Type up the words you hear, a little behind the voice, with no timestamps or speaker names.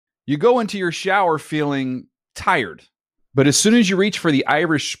You go into your shower feeling tired, but as soon as you reach for the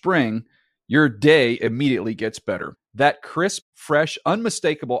Irish Spring, your day immediately gets better. That crisp, fresh,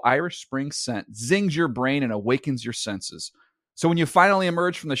 unmistakable Irish Spring scent zings your brain and awakens your senses. So when you finally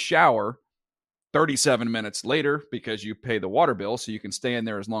emerge from the shower 37 minutes later, because you pay the water bill so you can stay in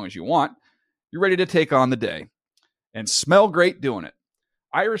there as long as you want, you're ready to take on the day and smell great doing it.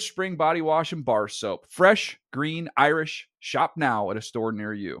 Irish Spring Body Wash and Bar Soap. Fresh, green, Irish. Shop now at a store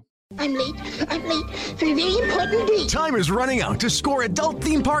near you. I'm late for a very important date. Time is running out to score adult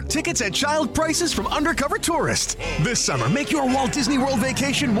theme park tickets at child prices from Undercover Tourist. This summer, make your Walt Disney World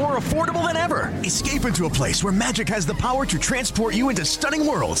vacation more affordable than ever. Escape into a place where magic has the power to transport you into stunning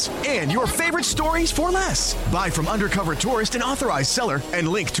worlds and your favorite stories for less. Buy from Undercover Tourist, an authorized seller, and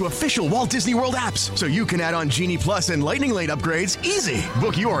link to official Walt Disney World apps so you can add on Genie Plus and Lightning Lane upgrades easy.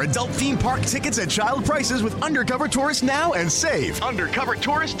 Book your adult theme park tickets at child prices with Undercover Tourist now and save.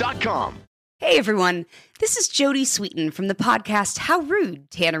 UndercoverTourist.com. Hey everyone, this is Jodie Sweetin from the podcast How Rude,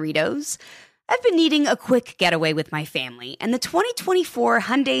 Tanneritos. I've been needing a quick getaway with my family, and the 2024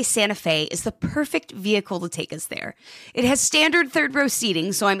 Hyundai Santa Fe is the perfect vehicle to take us there. It has standard third-row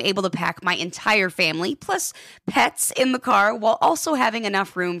seating, so I'm able to pack my entire family, plus pets, in the car, while also having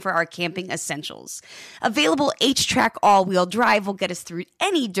enough room for our camping essentials. Available H-Track all-wheel drive will get us through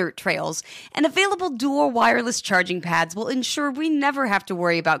any dirt trails, and available dual wireless charging pads will ensure we never have to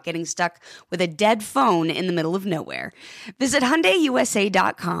worry about getting stuck with a dead phone in the middle of nowhere. Visit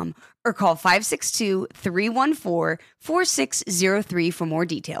HyundaiUSA.com or call 562-314-4603 for more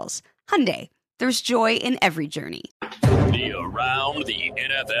details. Hyundai, there's joy in every journey. The Around the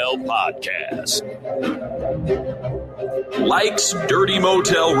NFL podcast. Likes dirty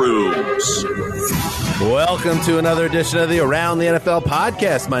motel rooms. Welcome to another edition of the Around the NFL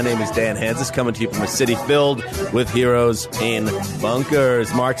podcast. My name is Dan Hansis, coming to you from a city filled with heroes in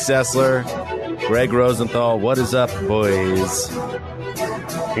bunkers. Mark Sessler, Greg Rosenthal, what is up, boys?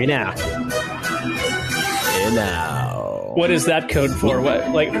 Hey now. What is that code for?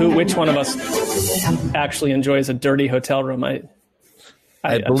 Which one of us actually enjoys a dirty hotel room? I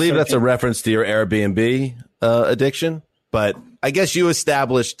believe that's a reference to your Airbnb addiction, but I guess you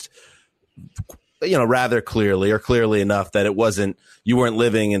established, rather clearly or clearly enough that you weren't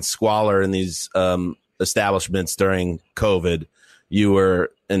living in squalor in these establishments during COVID. You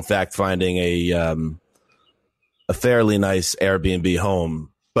were, in fact, finding a fairly nice Airbnb home.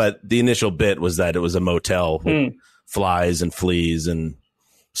 But the initial bit was that it was a motel with flies and fleas and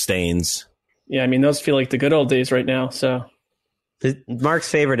stains. Yeah, I mean, those feel like the good old days right now. So, Mark's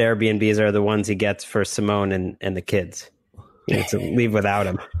favorite Airbnbs are the ones he gets for Simone and the kids. He gets to leave without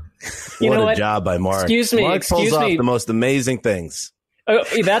him. What a job by Mark. Mark pulls off the most amazing things. Oh,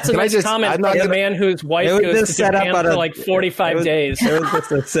 that's a nice comment by the man whose wife goes to Japan for like 45 days. It was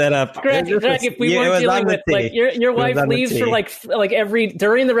just a setup. Greg, if we weren't dealing with your wife leaves for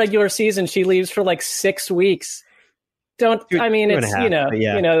during the regular season, she leaves for like 6 weeks. It's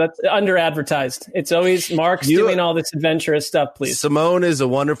that's under advertised. It's always Mark's doing all this adventurous stuff. Please, Simone is a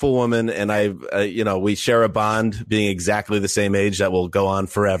wonderful woman, and we share a bond, being exactly the same age that will go on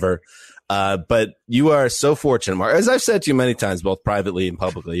forever. But you are so fortunate, Mark. As I've said to you many times, both privately and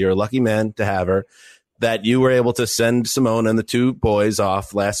publicly, you're a lucky man to have her, that you were able to send Simone and the two boys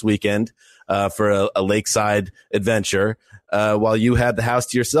off last weekend for a lakeside adventure while you had the house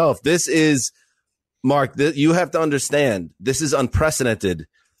to yourself. This is, Mark, you have to understand, this is unprecedented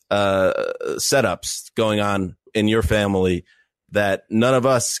setups going on in your family that none of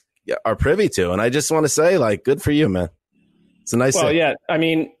us are privy to. And I just want to say, good for you, man. It's a nice thing. Yeah, I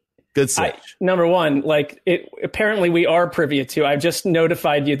mean, good sitch. Number one, apparently we are privy to. I've just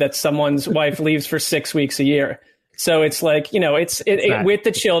notified you that someone's wife leaves for 6 weeks a year. So it's with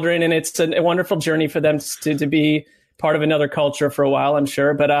the children, and it's a wonderful journey for them to be part of another culture for a while, I'm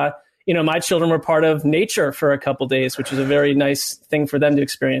sure. But, my children were part of nature for a couple days, which is a very nice thing for them to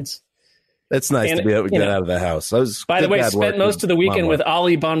experience. It's nice to be able to get out of the house. By the way, spent most of the weekend with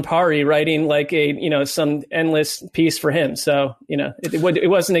Ali Bonpari writing some endless piece for him. So, it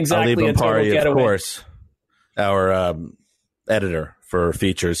wasn't exactly Ali a total Bonpari, getaway. Of course, our editor for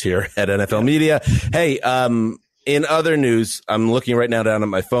features here at NFL Media. Hey, in other news, I'm looking right now down at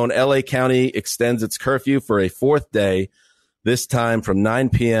my phone. LA County extends its curfew for a fourth day, this time from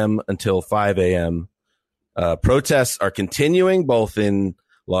 9 p.m. until 5 a.m. Protests are continuing both in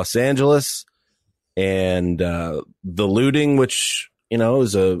Los Angeles and the looting, which,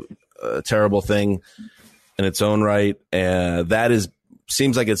 is a terrible thing in its own right. That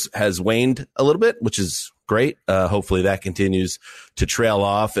seems like has waned a little bit, which is great. Hopefully that continues to trail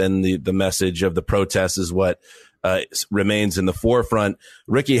off. And the message of the protests is what remains in the forefront.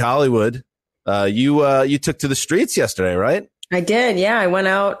 Ricky Hollywood, you took to the streets yesterday, right? I did. Yeah. I went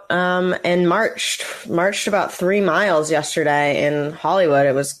out and marched about 3 miles yesterday in Hollywood.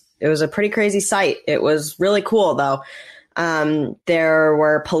 It was a pretty crazy sight. It was really cool, though. There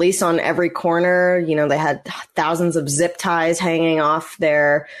were police on every corner. You know, they had thousands of zip ties hanging off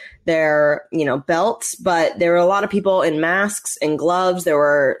their belts, but there were a lot of people in masks and gloves. There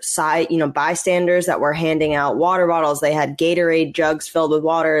were bystanders that were handing out water bottles. They had Gatorade jugs filled with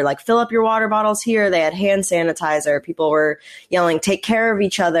water, like, fill up your water bottles here. They had hand sanitizer. People were yelling, take care of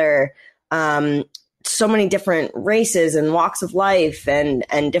each other. So many different races and walks of life and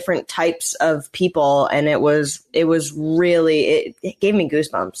different types of people. And it gave me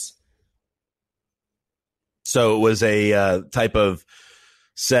goosebumps. So it was a type of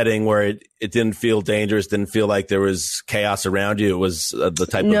setting where it didn't feel dangerous, didn't feel like there was chaos around you. It was the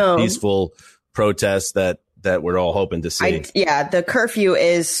type of peaceful protest that we're all hoping to see. The curfew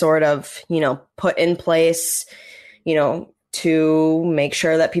is sort of, put in place, to make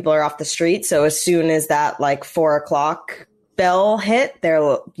sure that people are off the street. So as soon as that 4:00 bell hit,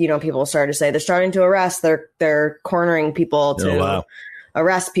 people started to say they're starting to arrest. They're cornering people to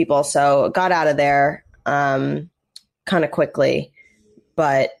arrest people. So got out of there kind of quickly,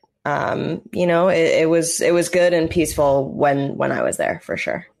 but it was good and peaceful when I was there, for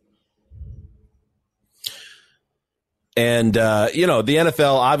sure. And the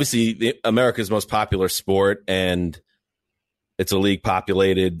NFL, obviously America's most popular sport, and it's a league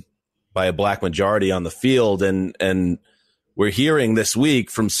populated by a black majority on the field. And we're hearing this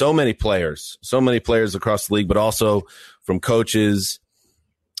week from so many players across the league, but also from coaches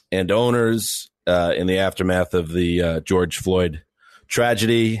and owners in the aftermath of the George Floyd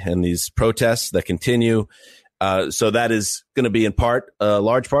tragedy and these protests that continue. So that is going to be a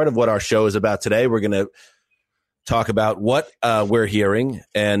large part of what our show is about today. We're going to talk about what we're hearing,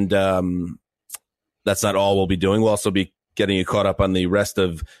 and that's not all we'll be doing. We'll also be getting you caught up on the rest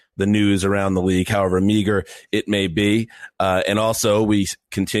of the news around the league, however meager it may be. And also we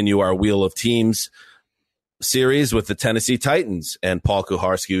continue our Wheel of Teams series with the Tennessee Titans and Paul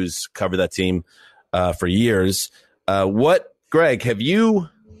Kuharsky, who's covered that team for years. Greg, have you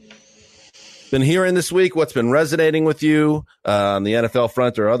been hearing this week? What's been resonating with you on the NFL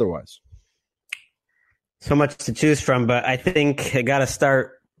front or otherwise? So much to choose from, but I think I got to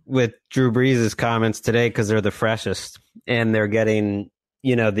start with Drew Brees' comments today because they're the freshest and they're getting,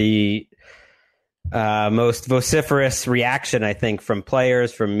 the most vociferous reaction, I think, from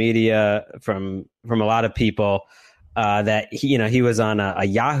players, from media, from a lot of people, that he was on a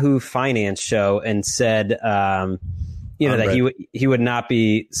Yahoo Finance show and said, that he would not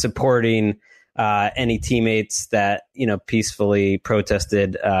be supporting any teammates that, peacefully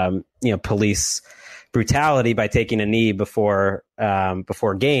protested, police brutality by taking a knee before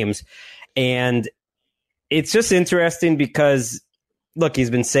games. And it's just interesting because, look, he's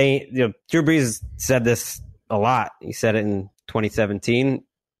been saying, Drew Brees said this a lot. He said it in 2017.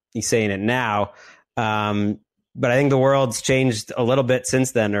 He's saying it now. But I think the world's changed a little bit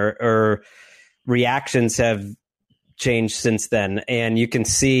since then, or reactions have changed since then. And you can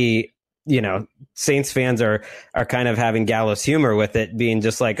see, Saints fans are kind of having gallows humor with it, being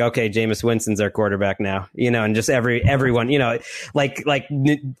just like, okay, Jameis Winston's our quarterback now, and just everyone, like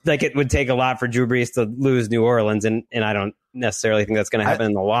it would take a lot for Drew Brees to lose New Orleans. And I don't necessarily think that's going to happen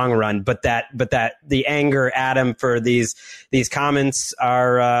in the long run, but that the anger at him for these comments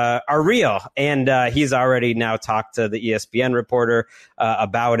are real. And he's already now talked to the ESPN reporter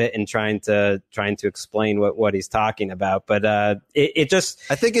about it and trying to explain what he's talking about. But I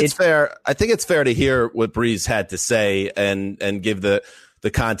think it's fair. I think it's fair to hear what Brees had to say and give the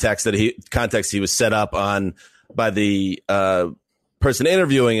context he was set up on by the person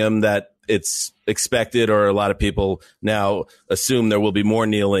interviewing him, that it's expected, or a lot of people now assume there will be more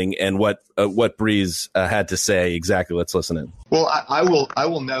kneeling, and what Brees had to say exactly. Let's listen in. Well, I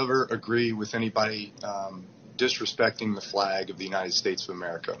will never agree with anybody disrespecting the flag of the United States of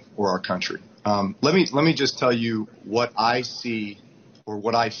America or our country. Let me just tell you what I see or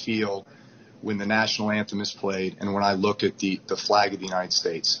what I feel when the national anthem is played and when I look at the flag of the United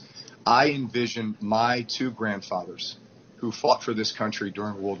States. I envision my two grandfathers who fought for this country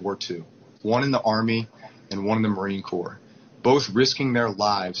during World War II, one in the Army and one in the Marine Corps, both risking their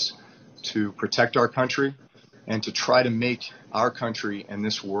lives to protect our country and to try to make our country and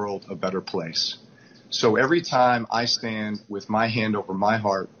this world a better place. So every time I stand with my hand over my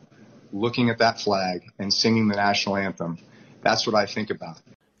heart, looking at that flag and singing the national anthem, that's what I think about.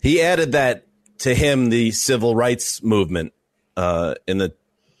 He added that to him, the civil rights movement in the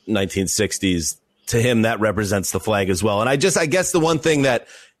 1960s to him, that represents the flag as well. And I guess the one thing that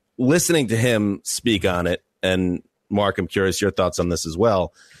listening to him speak on it, and Mark, I'm curious your thoughts on this as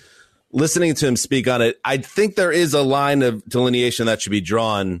well. Listening to him speak on it, I think there is a line of delineation that should be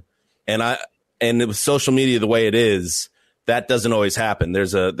drawn. And with social media the way it is, that doesn't always happen.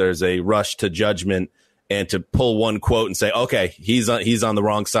 There's a rush to judgment and to pull one quote and say, okay, he's on the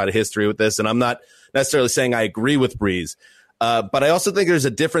wrong side of history with this. And I'm not necessarily saying I agree with Breeze. But I also think there's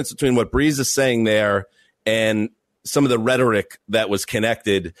a difference between what Breeze is saying there and some of the rhetoric that was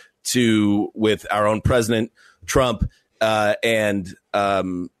connected to with our own President Trump and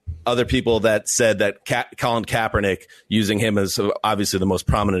other people that said that Colin Kaepernick, using him as obviously the most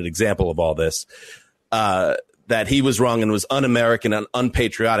prominent example of all this, that he was wrong and was un-American and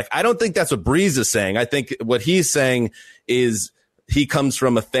unpatriotic. I don't think that's what Breeze is saying. I think what he's saying is he comes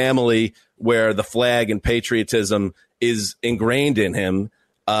from a family where the flag and patriotism is ingrained in him.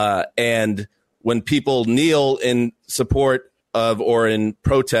 And when people kneel in support of or in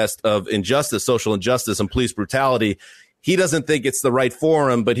protest of injustice, social injustice, and police brutality, he doesn't think it's the right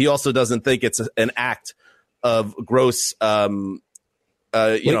forum, but he also doesn't think it's an act of gross,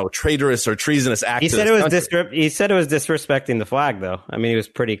 traitorous or treasonous act. He said it was disrespecting the flag, though. I mean, he was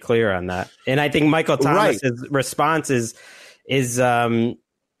pretty clear on that. And I think Michael Thomas's response is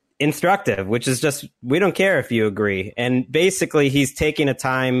instructive, which is just, we don't care if you agree. And basically, he's taking a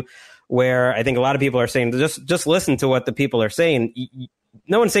time where I think a lot of people are saying, just listen to what the people are saying.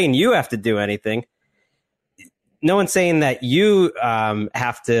 No one's saying you have to do anything. No one's saying that you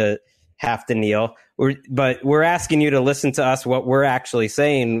have to kneel. But we're asking you to listen to us, what we're actually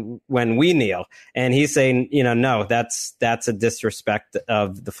saying when we kneel. And he's saying, no, that's a disrespect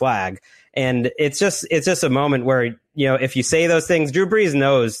of the flag. And it's just a moment where, if you say those things, Drew Brees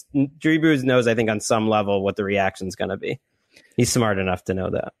knows, I think on some level what the reaction's going to be. He's smart enough to know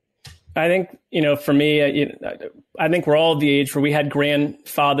that. I think, for me, I think we're all of the age where we had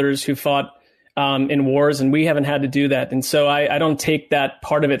grandfathers who fought in wars, and we haven't had to do that. And so I don't take that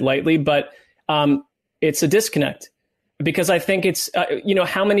part of it lightly, but it's a disconnect, because I think it's,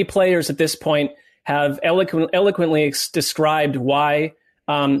 how many players at this point have eloquently described why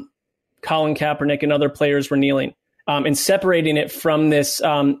Colin Kaepernick and other players were kneeling, and separating it from this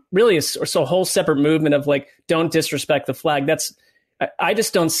really a whole separate movement of like, don't disrespect the flag. I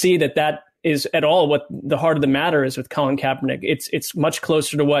just don't see that is at all what the heart of the matter is with Colin Kaepernick. It's much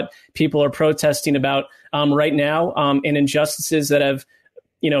closer to what people are protesting about right now, and injustices that have,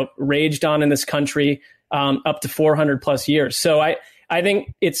 raged on in this country up to 400 plus years. So I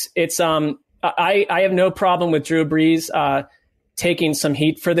think I have no problem with Drew Brees taking some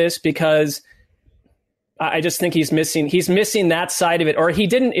heat for this, because I just think he's missing that side of it. Or he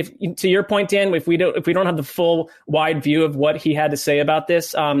didn't, to your point, Dan, if we don't have the full wide view of what he had to say about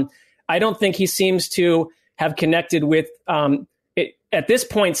this, I don't think he seems to have connected with it, at this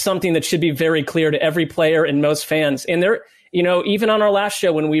point, something that should be very clear to every player and most fans. And there, even on our last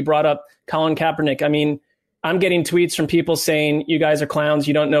show, when we brought up Colin Kaepernick, I mean, I'm getting tweets from people saying, you guys are clowns,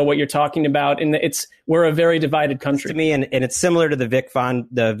 you don't know what you're talking about. And we're a very divided country. To me, and it's similar to the Vic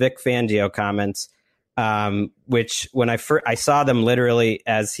Fangio comments, which when I saw them literally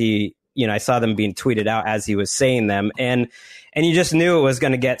as I saw them being tweeted out as he was saying them, and you just knew it was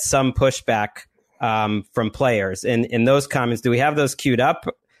going to get some pushback from players. And in those comments, do we have those queued up?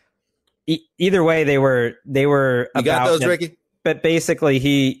 Either way, they were. You about got those, Ricky? But basically,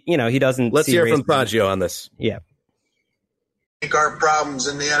 he doesn't. Let's hear from Fangio on this. Yeah. I think our problems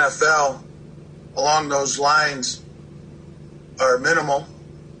in the NFL along those lines are minimal.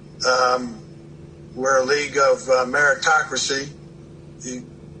 We're a league of meritocracy.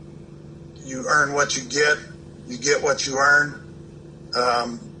 You earn what you get what you earn.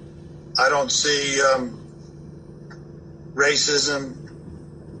 I don't see racism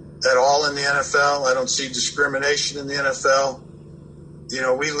at all in the NFL. I don't see discrimination in the NFL.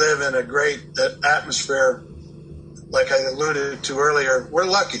 We live in a great atmosphere. Like I alluded to earlier, we're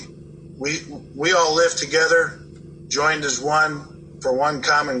lucky. We all live together, joined as one for one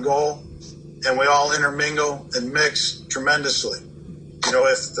common goal, and we all intermingle and mix tremendously.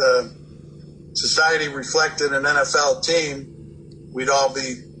 If the society reflected an NFL team, we'd all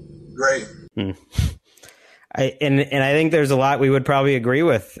be great. I think there's a lot we would probably agree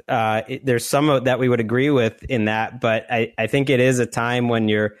with. There's some that we would agree with in that, but I think it is a time when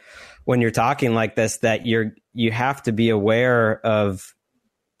you're talking like this that you have to be aware of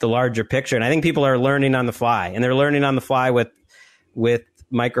the larger picture. And I think people are learning on the fly, and they're learning on the fly with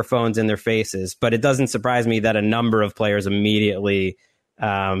microphones in their faces. But it doesn't surprise me that a number of players immediately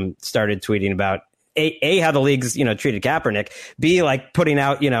started tweeting about A, how the league's, treated Kaepernick. B, like putting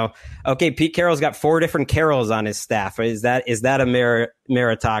out, okay, Pete Carroll's got 4 different Carrolls on his staff. Is that a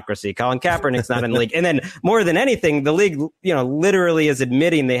meritocracy? Colin Kaepernick's not in the league. And then more than anything, the league, literally is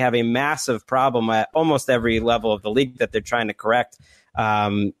admitting they have a massive problem at almost every level of the league that they're trying to correct,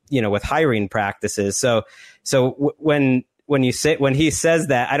 with hiring practices. So when he says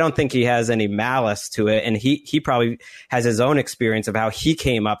that, I don't think he has any malice to it, and he probably has his own experience of how he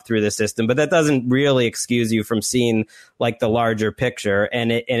came up through the system, but that doesn't really excuse you from seeing like the larger picture,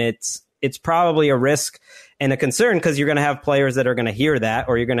 and it's probably a risk and a concern, because you're going to have players that are going to hear that,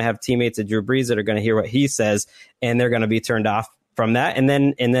 or you're going to have teammates of Drew Brees that are going to hear what he says, and they're going to be turned off from that, and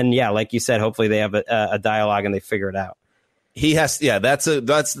then yeah, like you said, hopefully they have a dialogue and they figure it out. He has, that's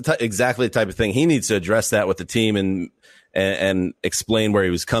exactly the type of thing he needs to address that with the team and explain where he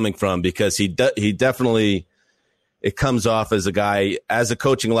was coming from, because he definitely, it comes off as a guy, as a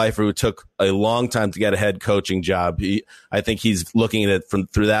coaching lifer who took a long time to get a head coaching job. I think he's looking at it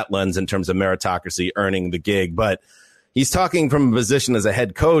through that lens in terms of meritocracy, earning the gig, but he's talking from a position as a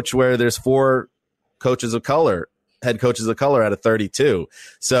head coach where there's 4 head coaches of color out of 32.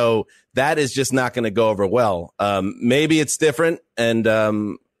 So that is just not going to go over well. Maybe it's different. And,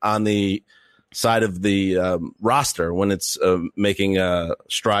 on the side of the roster when it's making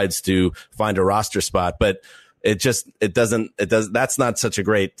strides to find a roster spot, but that's not such a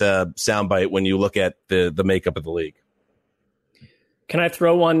great soundbite when you look at the makeup of the league. Can I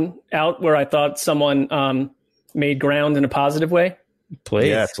throw one out where I thought someone made ground in a positive way? Please.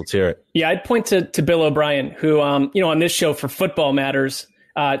 Yes, let's hear it. Yeah, I'd point to Bill O'Brien, who on this show for Football Matters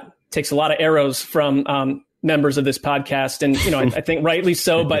takes a lot of arrows from members of this podcast, and I think rightly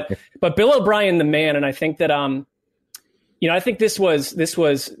so. But Bill O'Brien, the man, and I think that I think this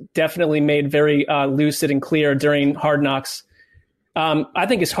was definitely made very lucid and clear during Hard Knocks. I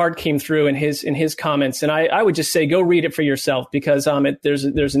think his heart came through in his comments, and I would just say go read it for yourself, because there's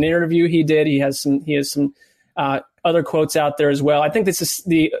an interview he did. He has some other quotes out there as well. I think this is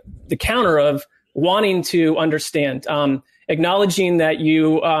the counter of wanting to understand, acknowledging that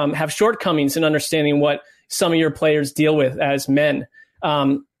you have shortcomings in understanding what some of your players deal with as men,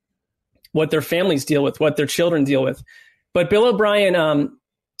 what their families deal with, what their children deal with. But Bill O'Brien,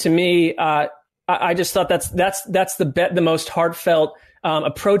 to me, I just thought that's the most heartfelt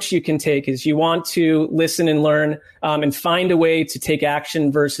approach you can take, is you want to listen and learn and find a way to take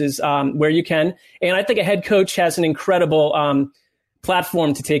action versus where you can. And I think a head coach has an incredible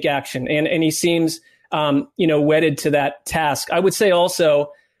platform to take action, and he seems wedded to that task. I would say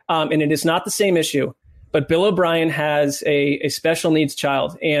also, and it is not the same issue, but Bill O'Brien has a special needs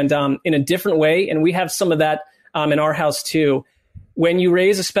child, and in a different way. And we have some of that in our house too. When you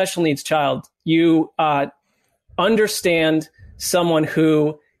raise a special needs child, you understand someone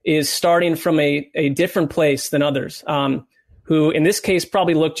who is starting from a different place than others, who in this case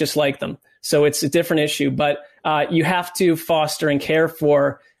probably look just like them. So it's a different issue, but you have to foster and care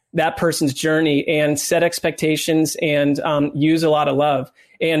for that person's journey and set expectations and use a lot of love.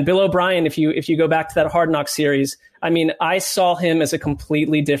 And Bill O'Brien, if you go back to that Hard Knocks series, I mean, I saw him as a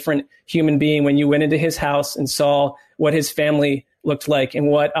completely different human being when you went into his house and saw what his family looked like and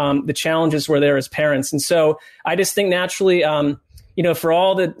what the challenges were there as parents. And so I just think naturally, for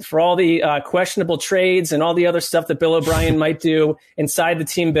all the questionable trades and all the other stuff that Bill O'Brien might do inside the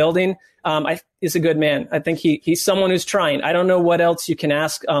team building, he's a good man. I think he's someone who's trying. I don't know what else you can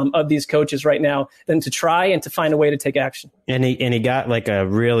ask of these coaches right now than to try and to find a way to take action. And he got like a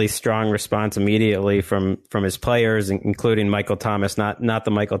really strong response immediately from his players, including Michael Thomas, not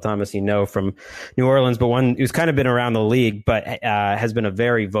the Michael Thomas from New Orleans, but one who's kind of been around the league, but has been a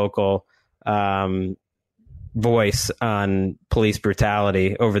very vocal voice on police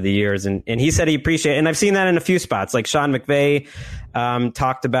brutality over the years. And he said he appreciated, and I've seen that in a few spots, like Sean McVay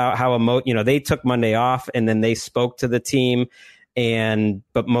talked about how they took Monday off and then they spoke to the team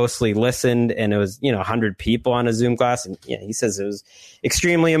but mostly listened, and it was 100 people on a Zoom class, and he says it was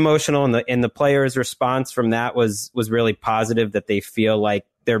extremely emotional, and the players' response from that was really positive, that they feel like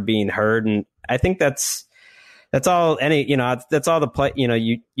they're being heard. And I think that's all that's all the play,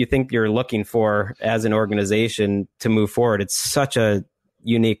 you think you're looking for as an organization to move forward. It's such a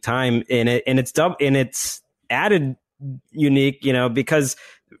unique time and it's added unique, because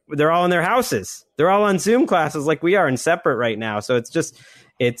they're all in their houses. They're all on Zoom classes like we are, and separate right now. So it's just,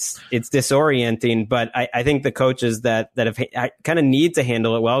 it's disorienting, but I think the coaches that have kind of need to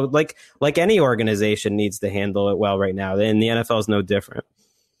handle it well, like any organization needs to handle it well right now. And the NFL is no different.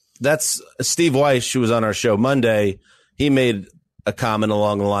 That's Steve Weiss, who was on our show Monday. He made a comment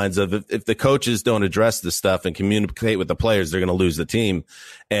along the lines of if the coaches don't address this stuff and communicate with the players, they're going to lose the team.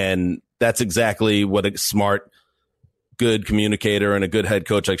 And that's exactly what a smart, good communicator and a good head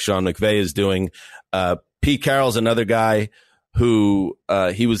coach like Sean McVay is doing. Pete Carroll's another guy who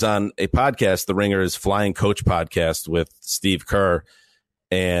he was on a podcast, The Ringer's Flying Coach podcast with Steve Kerr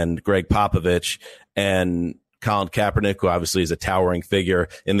and Greg Popovich and Colin Kaepernick, who obviously is a towering figure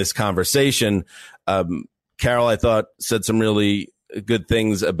in this conversation. Carroll, I thought, said some really good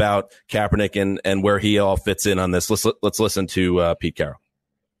things about Kaepernick and where he all fits in on this. Let's listen to Pete Carroll.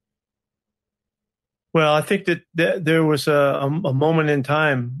 Well, I think that there was a moment in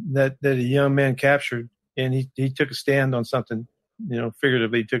time that a young man captured, and he took a stand on something.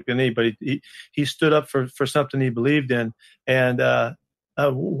 Figuratively, he took the knee, but he stood up for something he believed in. And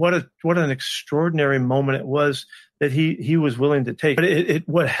what an extraordinary moment it was that he was willing to take. But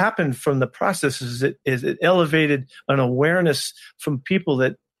what happened from the process is it elevated an awareness from people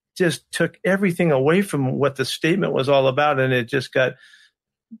that just took everything away from what the statement was all about, and it just got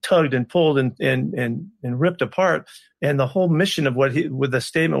tugged and pulled and ripped apart. And the whole mission of what the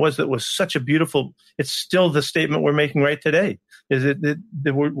statement was, that was such a beautiful, it's still the statement we're making right today, is that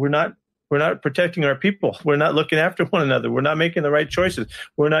we're not protecting our people. We're not looking after one another. We're not making the right choices.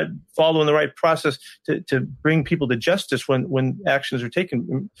 We're not following the right process to bring people to justice when actions are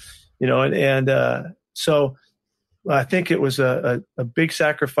taken, so I think it was a big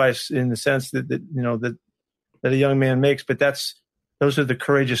sacrifice in the sense that a young man makes, but those are the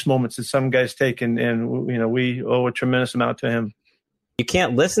courageous moments that some guys take, and we owe a tremendous amount to him. You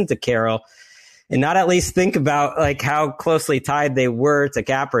can't listen to Carroll and not at least think about like how closely tied they were to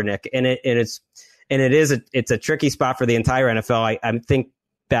Kaepernick, and it's a tricky spot for the entire NFL. I think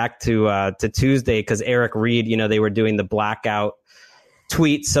back to Tuesday, because Eric Reed, they were doing the blackout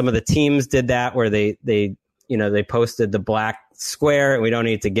tweets. Some of the teams did that where they posted the black square, and we don't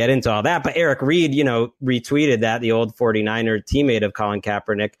need to get into all that. But Eric Reed, retweeted that, the old 49er teammate of Colin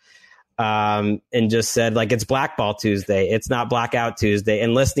Kaepernick, and just said, like, it's Blackball Tuesday. It's not Blackout Tuesday.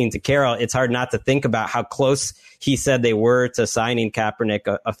 And listening to Carroll, it's hard not to think about how close he said they were to signing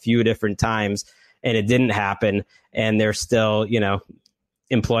Kaepernick a few different times, and it didn't happen. And they're still,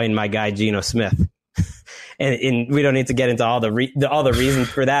 employing my guy, Geno Smith. And we don't need to get into all the reasons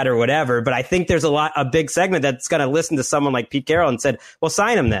for that or whatever, but I think there's a big segment that's going to listen to someone like Pete Carroll and said, well,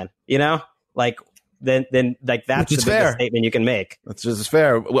 sign him then, then that's the biggest statement you can make. That's just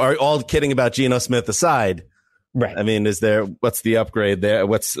fair. All kidding about Geno Smith aside. Right. I mean, what's the upgrade there?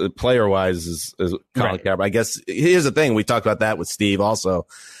 What's player wise is Colin Kaepernick. I guess here's the thing. We talked about that with Steve also.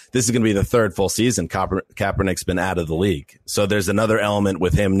 This is going to be the third full season Kaepernick's been out of the league. So there's another element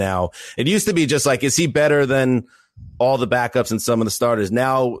with him now. It used to be just like, is he better than all the backups and some of the starters?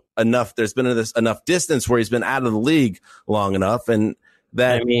 Now there's been enough distance where he's been out of the league long enough. And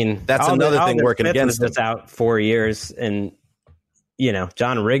that's another thing working against him. Smith was out 4 years, and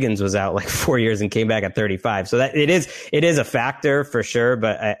John Riggins was out like 4 years and came back at 35. So that it is a factor for sure.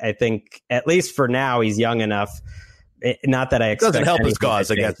 But I think at least for now, he's young enough. Not that I expect. It doesn't help his cause,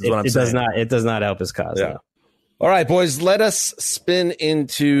 I guess, is what I'm saying. It does not help his cause. Yeah. No. All right, boys, let us spin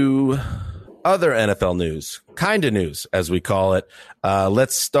into other NFL news, kind of news, as we call it.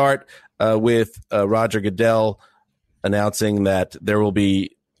 Let's start with Roger Goodell announcing that there will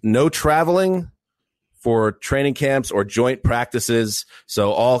be no traveling for training camps or joint practices.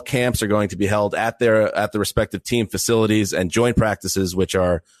 So all camps are going to be held at the respective team facilities, and joint practices, which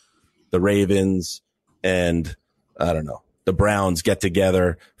are the Ravens and the Browns get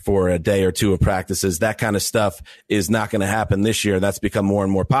together for a day or two of practices. That kind of stuff is not going to happen this year. That's become more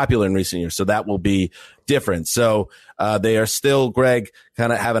and more popular in recent years. So that will be different. So they are still, Greg,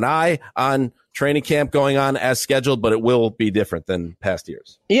 kind of have an eye on training camp going on as scheduled, but it will be different than past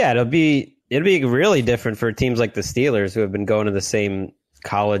years. Yeah, it'll be really different for teams like the Steelers, who have been going to the same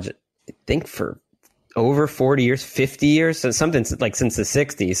college, I think, for over 40 years, 50 years, so something like since the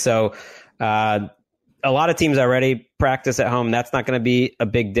 60s. So a lot of teams already practice at home. That's not going to be a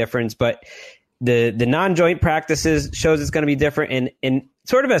big difference, but the non-joint practices shows it's going to be different. And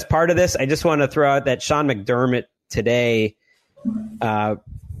sort of as part of this, I just want to throw out that Sean McDermott today,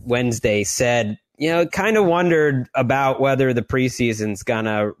 Wednesday, said, kind of wondered about whether the preseason's going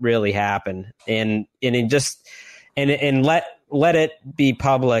to really happen. And let it be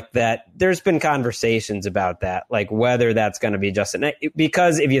public that there's been conversations about that, like whether that's going to be just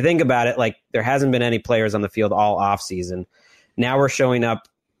because if you think about it, like there hasn't been any players on the field all off season. Now we're showing up,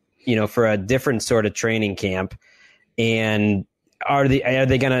 for a different sort of training camp. And are they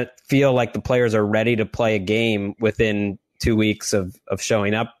going to feel like the players are ready to play a game within 2 weeks of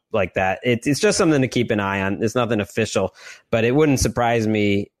showing up like that? It's just something to keep an eye on. It's nothing official, but it wouldn't surprise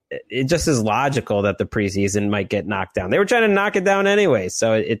me it just is logical that the preseason might get knocked down. They were trying to knock it down anyway,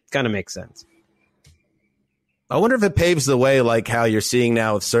 so it kind of makes sense. I wonder if it paves the way, like how you're seeing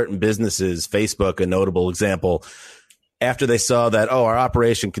now with certain businesses, Facebook, a notable example, after they saw that, our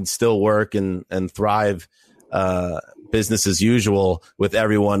operation can still work and thrive, business as usual with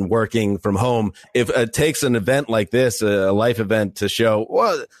everyone working from home. If it takes an event like this, a life event, to show,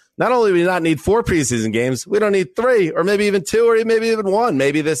 well, not only do we not need 4 preseason games, we don't need 3 or maybe even 2 or maybe even 1.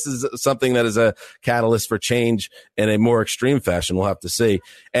 Maybe this is something that is a catalyst for change in a more extreme fashion. We'll have to see.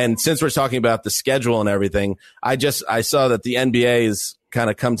 And since we're talking about the schedule and everything, I saw that the NBA has kind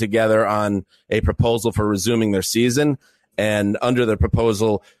of come together on a proposal for resuming their season. And under the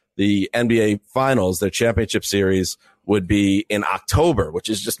proposal, the NBA Finals, their championship series, would be in October, which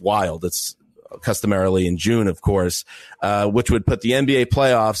is just wild. It's customarily in June, of course, which would put the NBA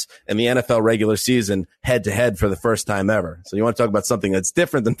playoffs and the NFL regular season head to head for the first time ever. So you want to talk about something that's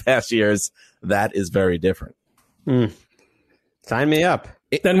different than past years? That is very different. Sign me up.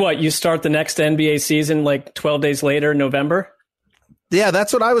 Then what? You start the next NBA season like 12 days later, November? Yeah,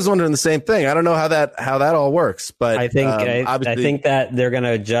 that's what I was wondering. The same thing. I don't know how that all works, but I think that they're going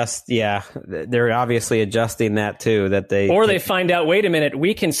to adjust. Yeah, they're obviously adjusting that too. They find out. Wait a minute,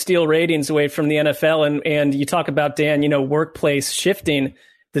 we can steal ratings away from the NFL. And you talk about, Dan, workplace shifting.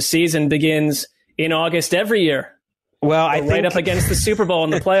 The season begins in August every year. Well, I think up against the Super Bowl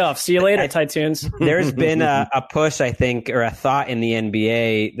and the playoffs. See you later, Tytoons. There's been a push, I think, or a thought in the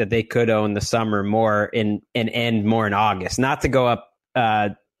NBA that they could own the summer more and end more in August, not to go up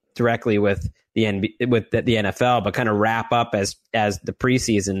directly with the NFL, but kind of wrap up as the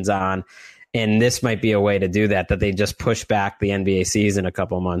preseason's on. And this might be a way to do that they just push back the NBA season a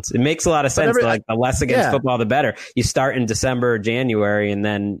couple months. It makes a lot of sense. The less against football, the better. You start in December or January, and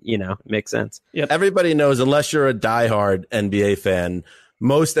then, it makes sense. Yep. Everybody knows, unless you're a diehard NBA fan,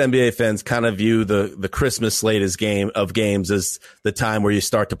 most NBA fans kind of view the Christmas slate as games as the time where you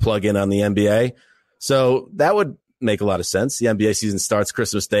start to plug in on the NBA. So that would make a lot of sense. The NBA season starts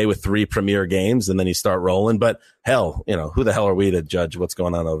Christmas Day with 3 premier games, and then you start rolling. But hell, who the hell are we to judge what's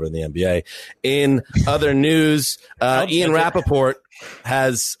going on over in the NBA? In other news, Ian Rappaport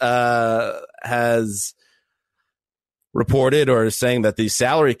has reported or is saying that the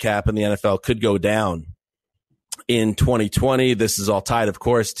salary cap in the NFL could go down in 2020. This is all tied, of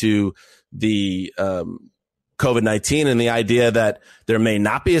course, to the COVID-19 and the idea that there may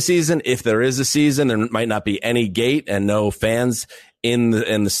not be a season. If there is a season, there might not be any gate and no fans in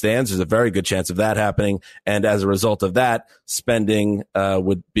the stands. There's a very good chance of that happening. And as a result of that, spending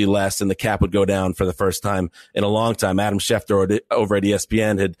would be less and the cap would go down for the first time in a long time. Adam Schefter over at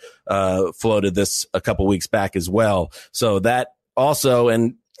ESPN had floated this a couple weeks back as well. So that also,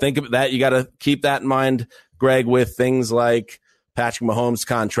 and think of that, you got to keep that in mind, Greg, with things like Patrick Mahomes'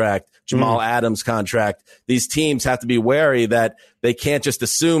 contract, Jamal Adams' contract. These teams have to be wary that they can't just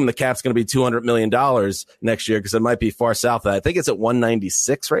assume the cap's going to be $200 million next year, because it might be far south of that. I think it's at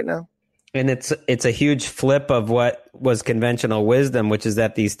 196 right now. And it's a huge flip of what was conventional wisdom, which is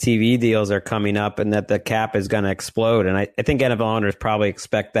that these TV deals are coming up and that the cap is going to explode. And I think NFL owners probably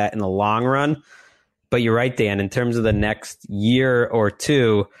expect that in the long run. But you're right, Dan, in terms of the next year or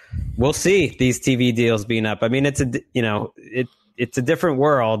two, we'll see these TV deals being up. I mean, it's a different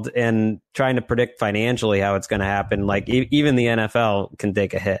world, and trying to predict financially how it's going to happen, like even the NFL can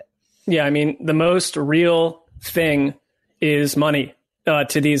take a hit. Yeah, I mean, the most real thing is money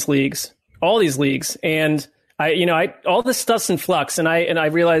to these leagues, all these leagues. And all this stuff's in flux. And I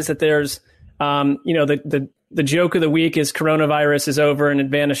realize that there's, the joke of the week is coronavirus is over and it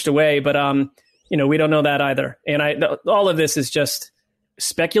vanished away. But, we don't know that either. And all of this is just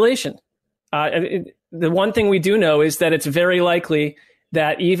speculation. The one thing we do know is that it's very likely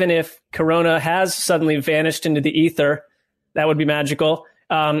that even if Corona has suddenly vanished into the ether, that would be magical.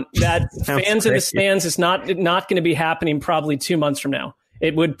 That fans in the stands is not going to be happening probably 2 months from now.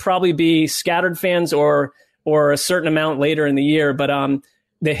 It would probably be scattered fans or a certain amount later in the year. But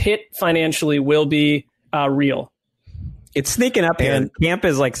the hit financially will be real. It's sneaking up here. Camp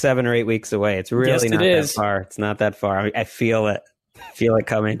is like 7 or 8 weeks away. It's really not that far. It's not that far. I feel it. Feel it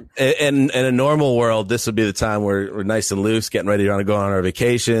coming. In a normal world, this would be the time where we're nice and loose, getting ready to go on our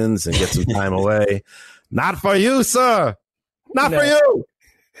vacations and get some time away. Not for you, sir. Not for you.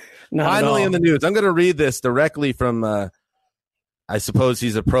 Finally in the news. I'm going to read this directly from, I suppose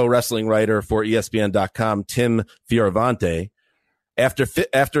he's a pro wrestling writer for ESPN.com, Tim Fioravanti. After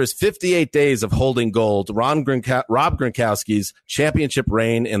his 58 days of holding gold, Rob Gronkowski's championship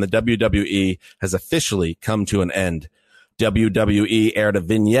reign in the WWE has officially come to an end. WWE aired a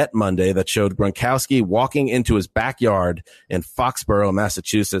vignette Monday that showed Gronkowski walking into his backyard in Foxborough,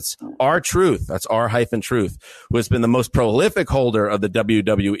 Massachusetts. R-Truth, that's R-Truth, who has been the most prolific holder of the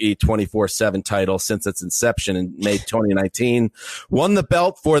WWE 24/7 title since its inception in May 2019, won the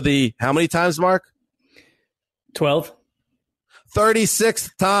belt for the, how many times, Mark? 12.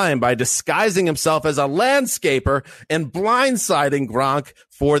 36th time by disguising himself as a landscaper and blindsiding Gronk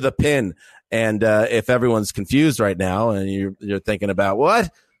for the pin. And if everyone's confused right now and you're thinking about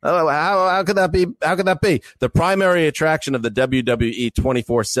what? Oh, how could that be? How could that be? The primary attraction of the WWE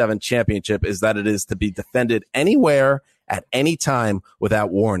 24/7 championship is that it is to be defended anywhere at any time without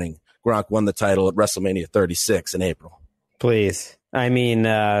warning. Gronk won the title at WrestleMania 36 in April. Please. I mean,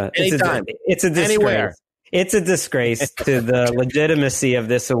 anytime. It's a disgrace. Anywhere. It's a disgrace to the legitimacy of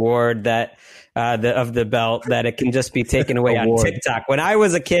this award that of the belt, that it can just be taken away on TikTok. When I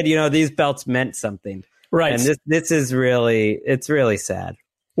was a kid, these belts meant something. Right. And this is it's really sad.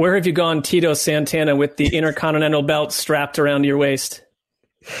 Where have you gone, Tito Santana, with the Intercontinental belt strapped around your waist?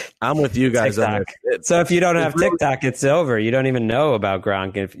 I'm with you guys on this. So if you don't have TikTok, it's over. You don't even know about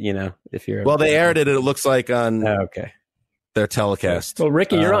Gronk if you're. Well, they aired it looks like on their telecast. Well,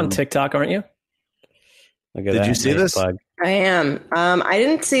 Ricky, you're on TikTok, aren't you? Did you see this? I am. I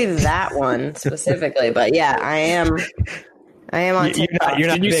didn't see that one specifically, but yeah, I am. I am on TikTok.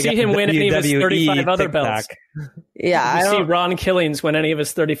 Did you see him win any of his 35 other belts? Yeah. Did you see Ron Killings win any of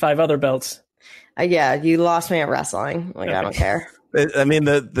his 35 other belts? Yeah, you lost me at wrestling. I don't care. I mean,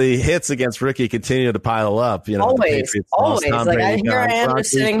 the hits against Ricky continue to pile up. Always. Here I am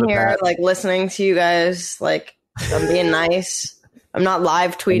just sitting here, listening to you guys. I'm being nice. I'm not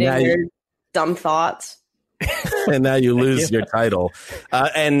live tweeting your dumb thoughts. And now you lose your title.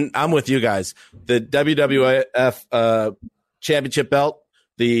 And I'm with you guys. The WWF championship belt,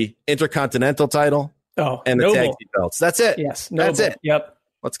 the Intercontinental title, and the tag team belts. That's it. Yes. That's it. Yep.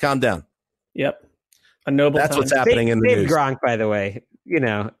 Let's calm down. Yep. A noble That's time. what's happening in the news. Gronk, by the way,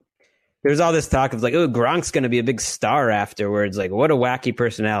 there's all this talk of Gronk's going to be a big star afterwards. What a wacky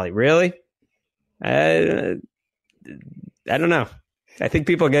personality. Really? I don't know. I think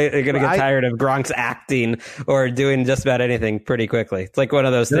people are going to get tired of Gronk's acting or doing just about anything pretty quickly. It's like one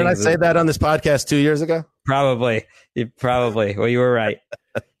of those things. Didn't I say that on this podcast 2 years ago? Probably. Well, you were right.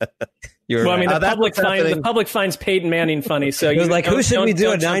 The public finds Peyton Manning funny. So it was who should we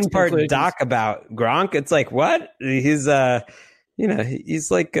do a 9-part doc about? Gronk? It's what? He's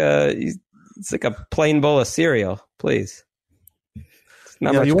he's like a plain bowl of cereal. Please.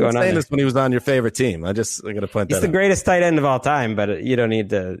 Not much you going weren't on saying there. this when he was on your favorite team. I'm going to point that out. He's the greatest tight end of all time, but you don't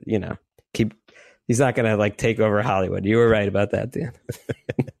need to, keep. He's not going to take over Hollywood. You were right about that, Dan.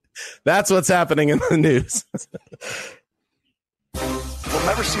 That's what's happening in the news. We'll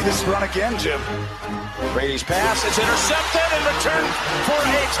never see this run again, Jim. Brady's pass is intercepted and returned for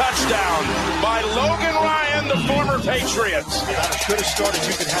a touchdown by Logan Ryan, the former Patriots. As good a start as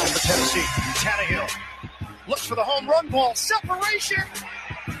you could have for Tennessee. Tannehill looks for the home run ball. Separation.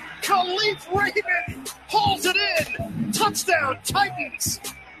 Khalif Raymond pulls it in. Touchdown, Titans.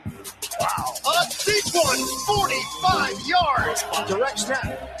 Wow. A deep one, 45 yards. Direct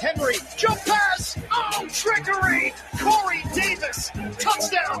snap. Henry, jump pass. Oh, trickery. Corey Davis.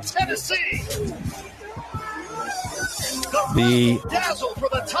 Touchdown, Tennessee. The dazzle for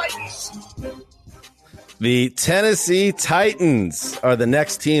the Titans. The Tennessee Titans are the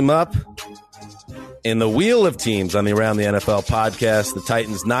next team up in the wheel of teams on the Around the NFL podcast. The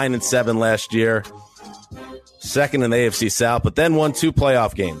Titans 9-7 last year, second in the AFC South, but then won 2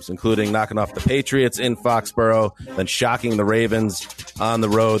 playoff games, including knocking off the Patriots in Foxborough, then shocking the Ravens on the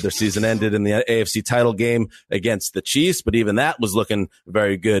road. Their season ended in the AFC title game against the Chiefs, but even that was looking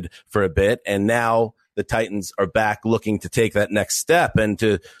very good for a bit. And now the Titans are back looking to take that next step. And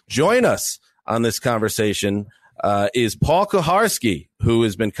to join us on this conversation is Paul Kuharsky, who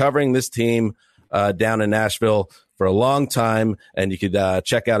has been covering this team down in Nashville for a long time, and you could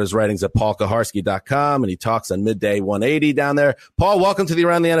check out his writings at paulkuharsky.com, and he talks on Midday 180 down there. Paul, welcome to the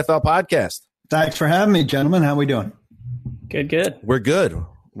Around the NFL podcast. Thanks for having me, gentlemen. How are we doing? Good. We're good.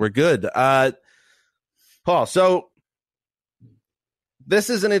 Paul, so this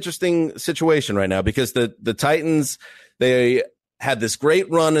is an interesting situation right now because the Titans, they had this great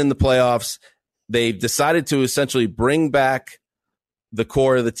run in the playoffs. They've decided to essentially bring back the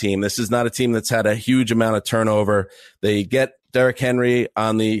core of the team. This is not a team that's had a huge amount of turnover. They get Derrick Henry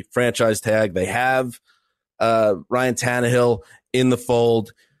on the franchise tag. They have Ryan Tannehill in the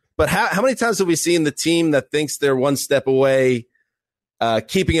fold. But how many times have we seen the team that thinks they're one step away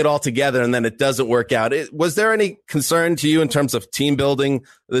keeping it all together and then it doesn't work out. Was there any concern to you in terms of team building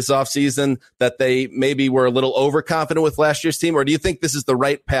this offseason that they maybe were a little overconfident with last year's team? Or do you think this is the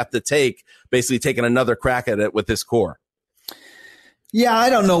right path to take, basically taking another crack at it with this core? Yeah, I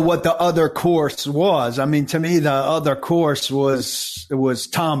don't know what the other course was. I mean, to me, the other course was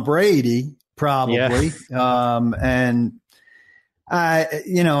Tom Brady, probably. Yeah. And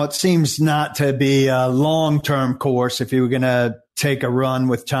it seems not to be a long-term course if you were going to take a run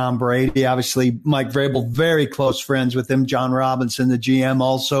with Tom Brady. Obviously, Mike Vrabel, very close friends with him. John Robinson, the GM,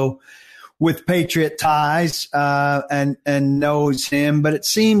 also with Patriot ties and knows him. But it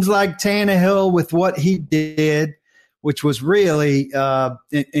seems like Tannehill, with what he did, which was really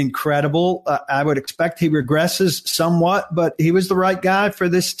incredible, I would expect he regresses somewhat, but he was the right guy for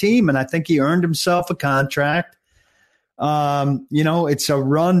this team, and I think he earned himself a contract. It's a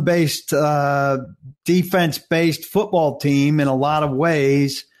run-based, defense-based football team in a lot of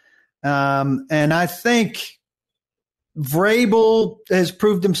ways. And I think Vrabel has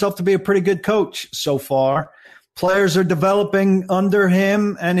proved himself to be a pretty good coach so far. Players are developing under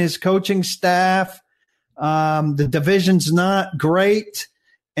him and his coaching staff. The division's not great.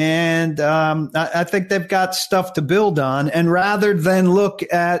 And I think they've got stuff to build on. And rather than look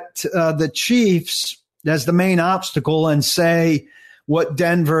at the Chiefs as the main obstacle and say what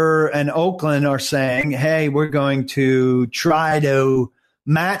Denver and Oakland are saying, hey, we're going to try to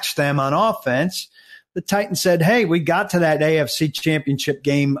match them on offense, the Titans said, hey, we got to that AFC Championship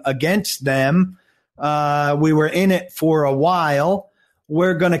game against them. We were in it for a while.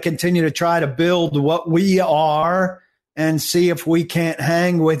 We're going to continue to try to build what we are and see if we can't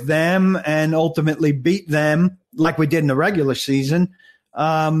hang with them and ultimately beat them like we did in the regular season,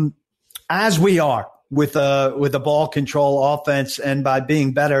 as we are with a ball control offense and by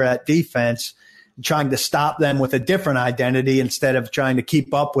being better at defense, trying to stop them with a different identity instead of trying to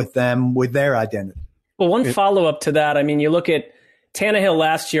keep up with them with their identity. Well, one follow-up to that, I mean, you look at Tannehill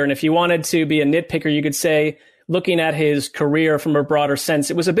last year, and if you wanted to be a nitpicker, you could say, looking at his career from a broader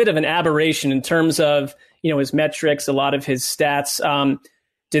sense, it was a bit of an aberration in terms of, his metrics, a lot of his stats.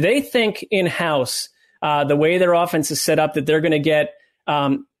 Do they think in-house, the way their offense is set up, that they're going to get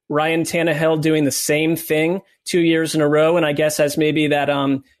Ryan Tannehill doing the same thing 2 years in a row? And I guess as maybe that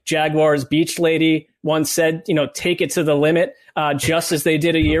Jaguars beach lady once said, take it to the limit, just as they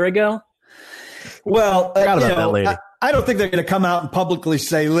did a year ago? Well, I don't think they're going to come out and publicly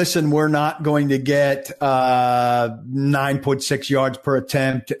say, listen, we're not going to get 9.6 yards per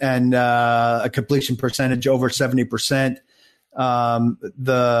attempt and a completion percentage over 70%.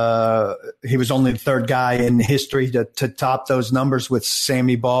 He was only the third guy in history to top those numbers with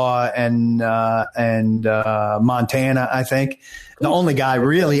Sammy Baugh and Montana, I think. The only guy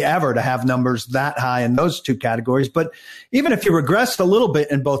really ever to have numbers that high in those two categories. But even if you regressed a little bit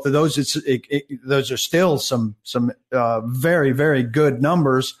in both of those, those are still some very, very good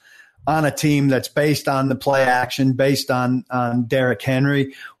numbers on a team that's based on the play action, based on Derrick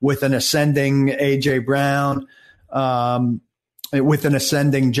Henry, with an ascending A.J. Brown, with an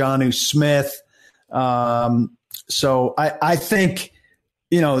ascending Jonnu Smith. So I think,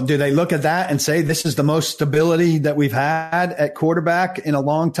 do they look at that and say this is the most stability that we've had at quarterback in a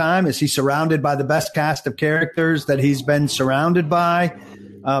long time? Is he surrounded by the best cast of characters that he's been surrounded by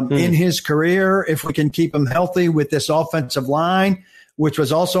in his career? If we can keep him healthy with this offensive line, which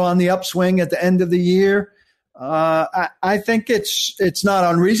was also on the upswing at the end of the year, I think it's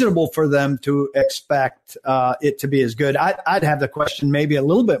not unreasonable for them to expect it to be as good. I'd have the question maybe a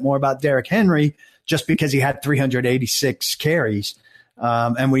little bit more about Derrick Henry, just because he had 386 carries.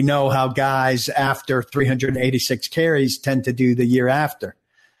 And we know how guys after 386 carries tend to do the year after.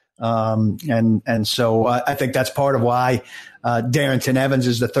 And so I think that's part of why Darrington Evans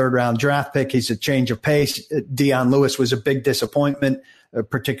is the third-round draft pick. He's a change of pace. Dion Lewis was a big disappointment,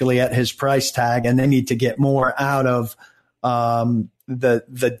 particularly at his price tag, and they need to get more out of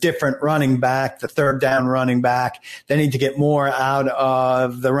the different running back, the third down running back. They need to get more out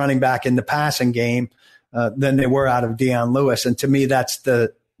of the running back in the passing game than they were out of Dion Lewis. And to me, that's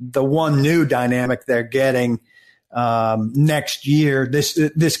the one new dynamic they're getting next year,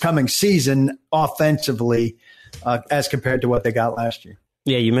 this coming season offensively, as compared to what they got last year.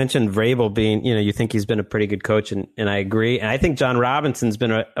 Yeah, you mentioned Vrabel being, you think he's been a pretty good coach, and I agree. And I think John Robinson's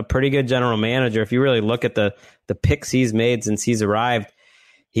been a pretty good general manager. If you really look at the picks he's made since he's arrived,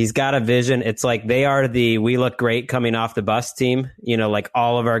 he's got a vision. It's like they are we look great coming off the bus team. Like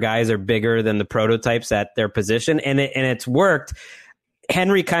all of our guys are bigger than the prototypes at their position, and it's worked.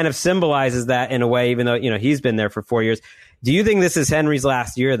 Henry kind of symbolizes that in a way, even though, he's been there for 4 years. Do you think this is Henry's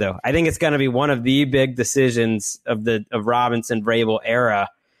last year, though? I think it's going to be one of the big decisions of Robinson Vrabel era,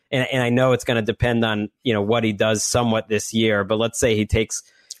 and I know it's going to depend on what he does somewhat this year. But let's say he takes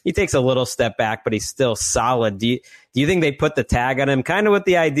a little step back, but he's still solid. Do you think they put the tag on him, kind of with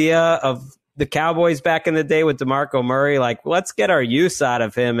the idea of the Cowboys back in the day with DeMarco Murray? Like, let's get our use out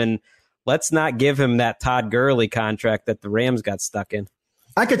of him and let's not give him that Todd Gurley contract that the Rams got stuck in.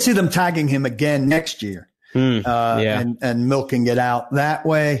 I could see them tagging him again next year. And milking it out that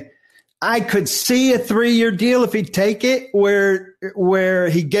way. I could see a 3-year deal if he'd take it, where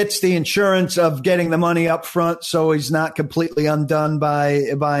he gets the insurance of getting the money up front, so he's not completely undone by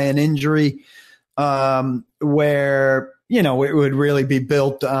an injury. Where it would really be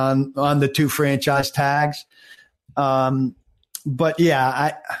built on the 2 franchise tags. But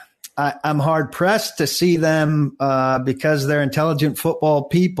yeah, I'm hard pressed to see them because they're intelligent football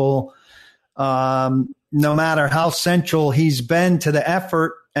people. No matter how central he's been to the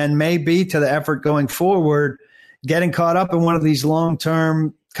effort and may be to the effort going forward, getting caught up in one of these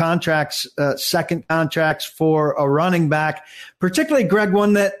long-term contracts, second contracts for a running back, particularly Greg,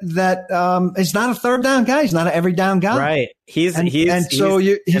 one that is not a third down guy. He's not an every down guy. Right. He's really a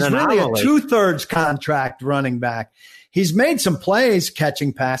 2/3 contract running back. He's made some plays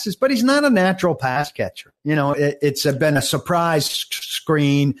catching passes, but he's not a natural pass catcher. It's been a surprise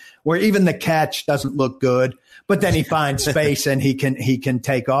screen where even the catch doesn't look good, but then he finds space and he can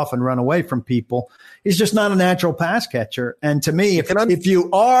take off and run away from people. He's just not a natural pass catcher. And to me, if you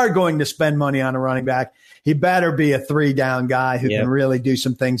are going to spend money on a running back, he better be a 3-down guy who can really do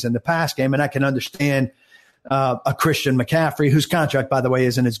some things in the pass game. And I can understand a Christian McCaffrey, whose contract, by the way,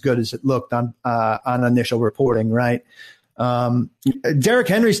 isn't as good as it looked on initial reporting, right? Derrick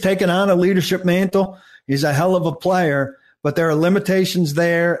Henry's taken on a leadership mantle. He's a hell of a player, but there are limitations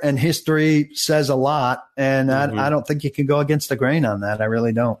there, and history says a lot. And I don't think you can go against the grain on that. I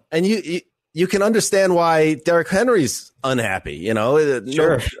really don't. And you can understand why Derrick Henry's unhappy.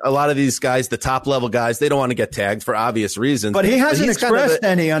 Sure. A lot of these guys, the top level guys, they don't want to get tagged for obvious reasons. But he hasn't expressed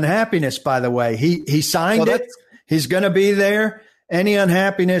any unhappiness, by the way. He signed it. He's going to be there. Any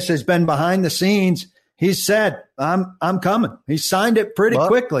unhappiness has been behind the scenes. He said, I'm coming. He signed it pretty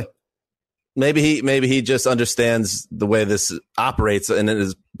quickly. Maybe he just understands the way this operates and in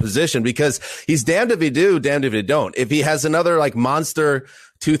his position, because he's damned if he do, damned if he don't. If he has another monster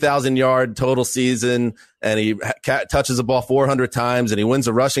 2,000-yard total season and he touches the ball 400 times and he wins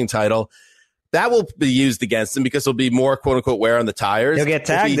a rushing title, that will be used against him because he'll be more "quote unquote" wear on the tires. He'll get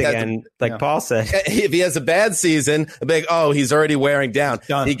tagged again, Paul said. If he has a bad season, he's already wearing down.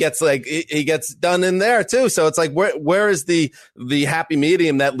 Done. He gets done in there too. So it's where is the happy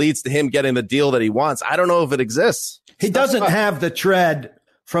medium that leads to him getting the deal that he wants? I don't know if it exists. He doesn't have the tread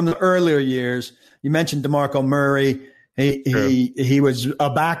from the earlier years. You mentioned DeMarco Murray. He was a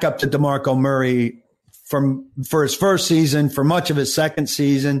backup to DeMarco Murray for his first season, for much of his second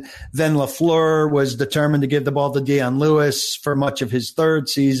season. Then LaFleur was determined to give the ball to Deion Lewis for much of his third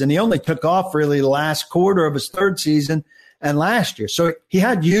season. He only took off really the last quarter of his third season and last year. So he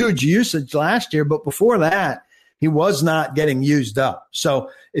had huge usage last year, but before that, he was not getting used up. So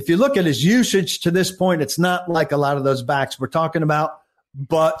if you look at his usage to this point, it's not like a lot of those backs we're talking about,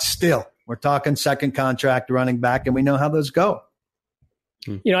 but still, we're talking second contract running back, and we know how those go.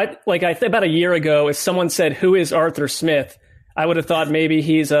 About a year ago, if someone said, "Who is Arthur Smith?" I would have thought maybe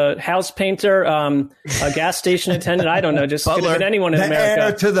he's a house painter, a gas station attendant. I don't know. Just could have been anyone in America.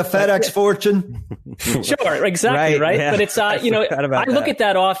 Heir to the FedEx fortune. Sure, exactly, right? Yeah. But it's I look at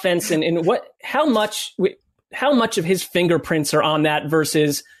that offense and how much of his fingerprints are on that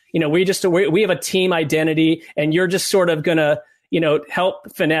versus we have a team identity, and you're just sort of gonna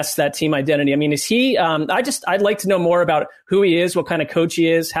help finesse that team identity. I mean, is he, I'd like to know more about who he is, what kind of coach he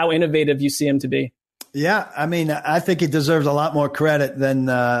is, how innovative you see him to be. Yeah. I mean, I think he deserves a lot more credit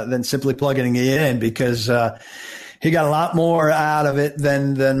than simply plugging it in, because, he got a lot more out of it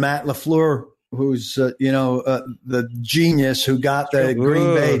than Matt LaFleur, who's, the genius who got the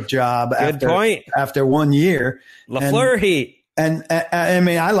Green Bay job after 1 year. LaFleur heat. And I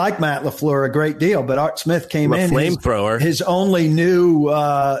mean, I like Matt LaFleur a great deal, but Art Smith came in. Flamethrower. His only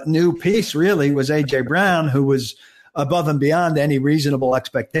new piece really was A.J. Brown, who was above and beyond any reasonable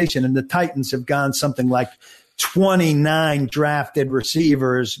expectation. And the Titans have gone something like 29 drafted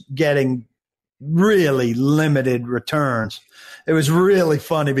receivers getting really limited returns. It was really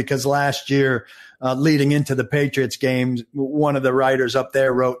funny because last year, leading into the Patriots games, one of the writers up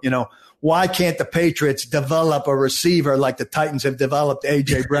there wrote, why can't the Patriots develop a receiver like the Titans have developed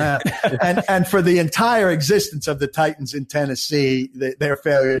A.J. Brown? and for the entire existence of the Titans in Tennessee, their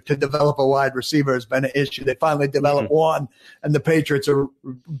failure to develop a wide receiver has been an issue. They finally developed one, and the Patriots are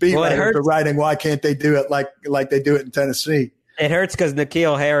writing, why can't they do it like they do it in Tennessee? It hurts because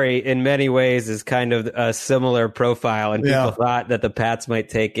N'Keal Harry, in many ways, is kind of a similar profile, and people thought that the Pats might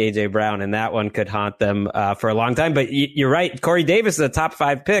take A.J. Brown, and that one could haunt them for a long time. But you're right. Corey Davis is a top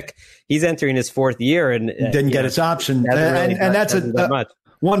 5 pick. He's entering his 4th year and didn't get his option. And that's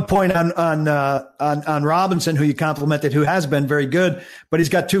one point on Robinson, who you complimented, who has been very good, but he's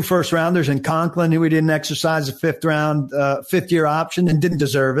got 2 first-rounders in Conklin, who he didn't exercise a 5th-year option and didn't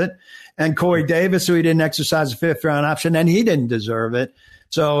deserve it. And Corey Davis, who he didn't exercise a 5th-round option, and he didn't deserve it.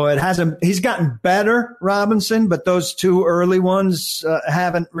 So he's gotten better, Robinson, but those 2 early ones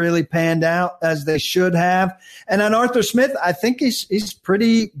haven't really panned out as they should have. And on Arthur Smith, I think he's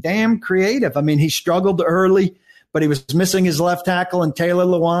pretty damn creative. I mean, he struggled early, but he was missing his left tackle and Taylor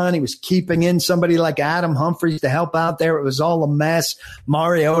Lewan. He was keeping in somebody like Adam Humphries to help out there. It was all a mess.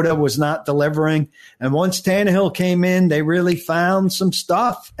 Mariota was not delivering. And once Tannehill came in, they really found some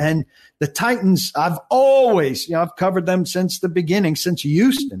stuff. And the Titans, I've always, I've covered them since the beginning, since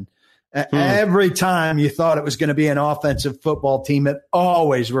Houston. Every time you thought it was going to be an offensive football team, it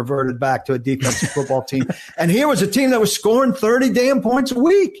always reverted back to a defensive football team. And here was a team that was scoring 30 damn points a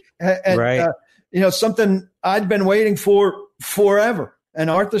week. And, right. Something I'd been waiting for forever. And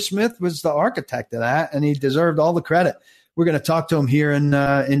Arthur Smith was the architect of that, and he deserved all the credit. We're going to talk to him here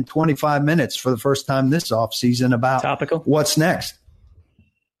in 25 minutes for the first time this offseason about what's next.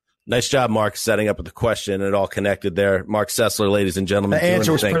 Nice job, Mark, setting up with the question. It all connected there. Mark Sessler, ladies and gentlemen. The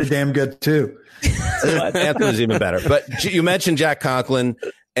answer was pretty damn good, too. The answer was even better. But you mentioned Jack Conklin,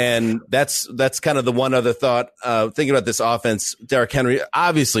 and that's kind of the one other thought. Thinking about this offense, Derrick Henry,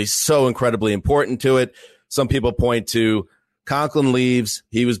 obviously so incredibly important to it. Some people point to Conklin leaves.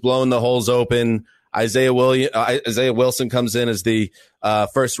 He was blowing the holes open. Isaiah Wilson comes in as the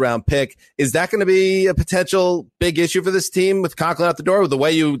first-round pick. Is that going to be a potential big issue for this team with Conklin out the door? The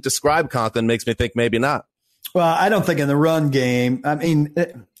way you describe Conklin makes me think maybe not. Well, I don't think in the run game. I mean,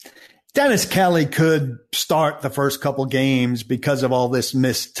 Dennis Kelly could start the first couple games because of all this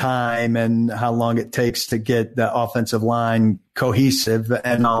missed time and how long it takes to get the offensive line cohesive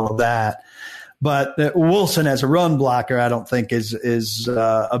and all of that. But Wilson as a run blocker, I don't think is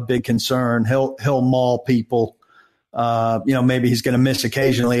a big concern. He'll maul people. Maybe he's going to miss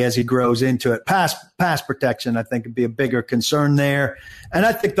occasionally as he grows into it. Pass protection, I think, would be a bigger concern there. And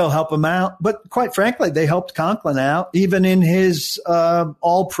I think they'll help him out. But quite frankly, they helped Conklin out even in his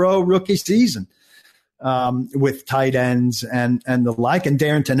all-pro rookie season with tight ends and the like. And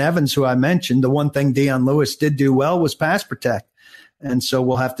Darrington Evans, who I mentioned, the one thing Dion Lewis did do well was pass protect. And so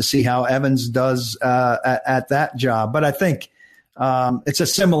we'll have to see how Evans does at that job. But I think it's a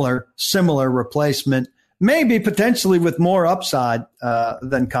similar replacement, maybe potentially with more upside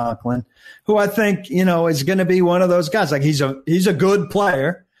than Conklin, who I think, is going to be one of those guys. Like he's a good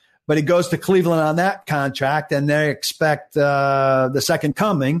player, but he goes to Cleveland on that contract, and they expect the second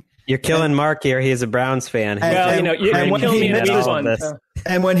coming. You're killing Mark here. He is a Browns fan.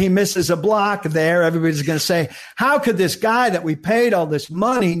 And when he misses a block there, everybody's going to say, how could this guy that we paid all this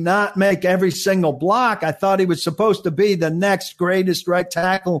money not make every single block? I thought he was supposed to be the next greatest right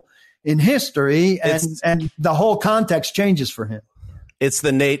tackle in history. And the whole context changes for him. It's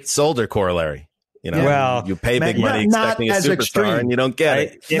the Nate Solder corollary. Well, you pay big money expecting a superstar, extreme. And you don't get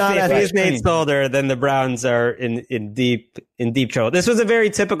it. If he's Nate Solder, then the Browns are in deep trouble. This was a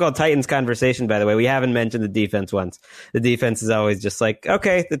very typical Titans conversation, by the way. We haven't mentioned the defense once. The defense is always just like,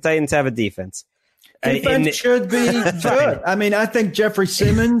 okay, the Titans have a defense. Defense should be good. I mean, I think Jeffrey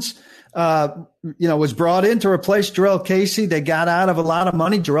Simmons, was brought in to replace Jarrell Casey. They got out of a lot of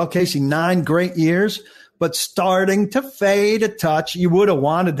money. Jarrell Casey, 9 great years. But starting to fade a touch. You would have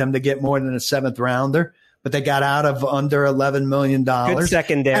wanted them to get more than a 7th rounder, but they got out of under $11 million. Good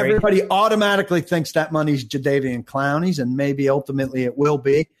secondary. Everybody automatically thinks that money's Jadeveon Clowney's, and maybe ultimately it will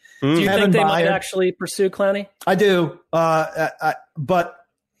be. Do you think they might actually pursue Clowney? I do, but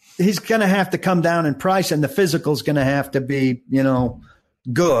he's going to have to come down in price, and the physical's going to have to be,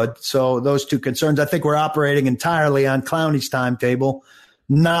 good. So those two concerns. I think we're operating entirely on Clowney's timetable,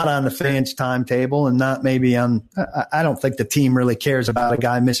 not on the fans' timetable, and not maybe on – I don't think the team really cares about a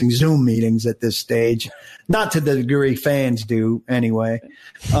guy missing Zoom meetings at this stage, not to the degree fans do anyway.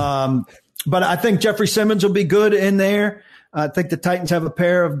 But I think Jeffrey Simmons will be good in there. I think the Titans have a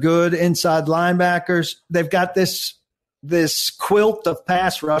pair of good inside linebackers. They've got this quilt of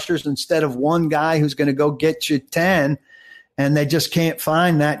pass rushers instead of one guy who's going to go get you 10, and they just can't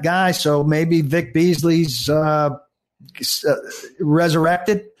find that guy. So maybe Vic Beasley's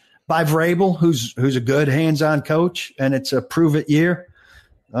resurrected by Vrabel, who's a good hands-on coach, and it's a prove-it year.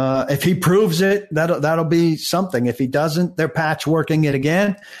 If he proves it, that'll be something. If he doesn't, they're patchworking it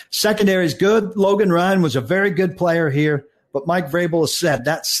again. Secondary is good. Logan Ryan was a very good player here, but Mike Vrabel has said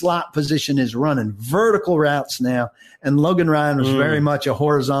that slot position is running vertical routes now, and Logan Ryan was very much a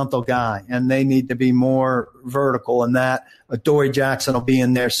horizontal guy, and they need to be more vertical in that. Dory Jackson will be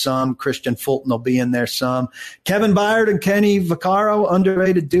in there some. Christian Fulton will be in there some. Kevin Byard and Kenny Vaccaro,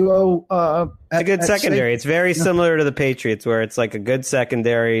 underrated duo. A good secondary. It's very similar to the Patriots, where it's like a good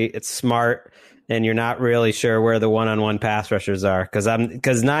secondary. It's smart, and you're not really sure where the one-on-one pass rushers are. Because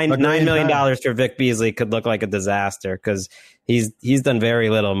 $9 million for Vic Beasley could look like a disaster because he's done very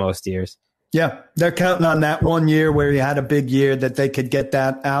little most years. Yeah, they're counting on that 1 year where he had a big year that they could get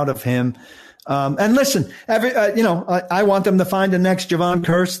that out of him. And listen, I want them to find the next Javon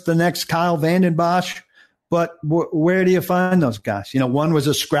Kearse, the next Kyle Vanden Bosch. But where do you find those guys? One was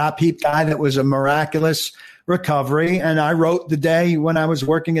a scrap heap guy that was a miraculous recovery. And I wrote the day when I was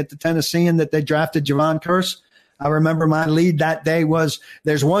working at the Tennessean that they drafted Javon Kearse. I remember my lead that day was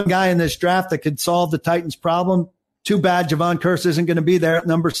there's one guy in this draft that could solve the Titans' problem. Too bad Javon Kearse isn't going to be there at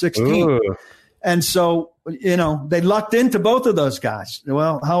number 16. Ooh. And so, they lucked into both of those guys.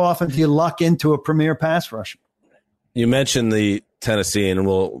 Well, how often do you luck into a premier pass rusher? You mentioned the Tennessean, and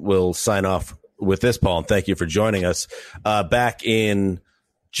we'll sign off with this, Paul, and thank you for joining us. Back in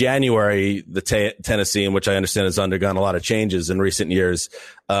January, the Tennessean, which I understand has undergone a lot of changes in recent years,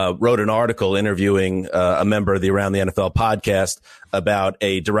 wrote an article interviewing a member of the Around the NFL podcast about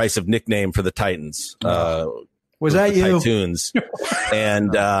a derisive nickname for the Titans. Was that you? Titans.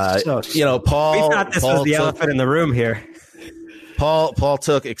 And, Paul. We thought this was the elephant in the room here. Paul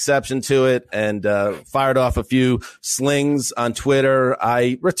took exception to it and fired off a few slings on Twitter.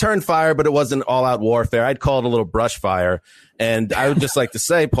 I returned fire, but it wasn't all-out warfare. I'd call it a little brush fire. And I would just like to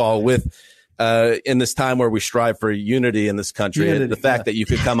say, Paul, with in this time where we strive for unity in this country, the fact that you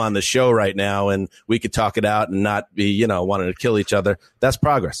could come on the show right now and we could talk it out and not be, wanting to kill each other, that's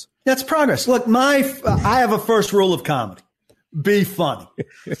progress. That's progress. Look, I have a first rule of comedy. Be funny.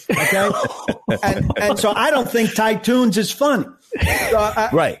 Okay? and so I don't think Titans is funny.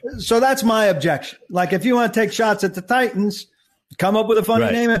 Right. So that's my objection. Like, if you want to take shots at the Titans, come up with a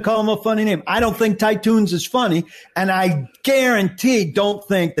funny name and call them a funny name. I don't think Titans is funny, and I guarantee don't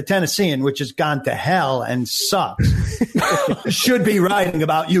think the Tennessean, which has gone to hell and sucks, should be writing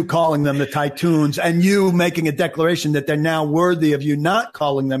about you calling them the Titans and you making a declaration that they're now worthy of you not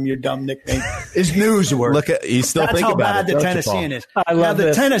calling them your dumb nickname is newsworthy. Look, you still think about it. That's how bad the Tennessean is. I love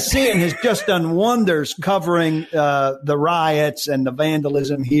the Tennessean has just done wonders covering the riots and the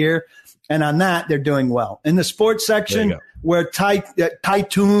vandalism here. And on that, they're doing well. In the sports section, where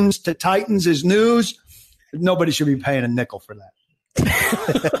Titans to Titans is news, nobody should be paying a nickel for that.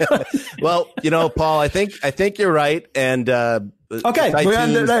 Well, Paul, I think you're right. And okay,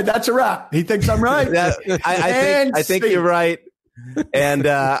 that's a wrap. He thinks I'm right. I think you're right. And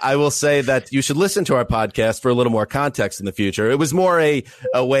I will say that you should listen to our podcast for a little more context in the future. It was more a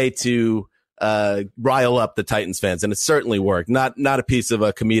way to rile up the Titans fans, and it certainly worked. Not a piece of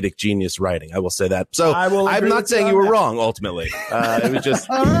a comedic genius writing. I will say that. So I'm not saying you were wrong. Ultimately, it was just.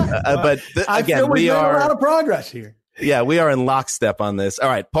 Again, we are a lot of progress here. Yeah, we are in lockstep on this. All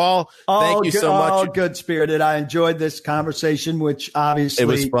right, Paul. Thank you so much. All good spirited. I enjoyed this conversation, which obviously it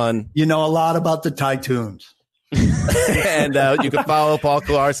was fun. You know a lot about the Titans. And you can follow Paul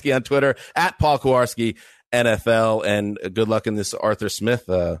Kuharsky on Twitter at Paul Kuharsky NFL, and good luck in this Arthur Smith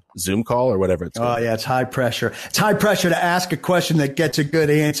Zoom call or whatever it's called. Oh, yeah, it's high pressure. It's high pressure to ask a question that gets a good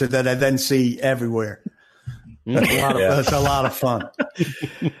answer that I then see everywhere. That's a lot of fun.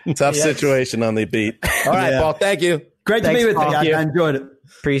 Tough situation on the beat. All right, Paul, thank you. Great to be with you. I enjoyed it.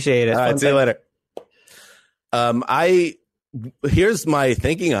 Appreciate it. All right, see you later. Here's my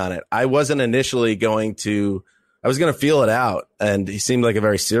thinking on it. I wasn't initially I was going to feel it out, and he seemed like a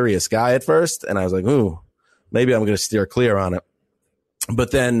very serious guy at first, and I was like, ooh, maybe I'm going to steer clear on it.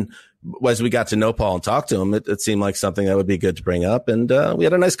 But then as we got to know Paul and talk to him, it seemed like something that would be good to bring up, and we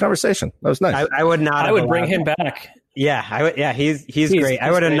had a nice conversation. That was nice. I would bring him back. Yeah, I would. Yeah, he's great.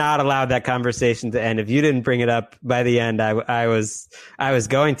 I would have not allowed that conversation to end if you didn't bring it up by the end. I was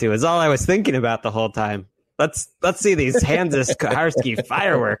going to. It's all I was thinking about the whole time. Let's see these Hansis Kuharsky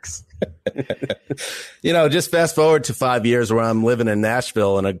fireworks. Just fast forward to 5 years where I'm living in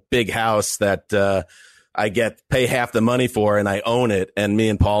Nashville in a big house that I pay half the money for and I own it. And me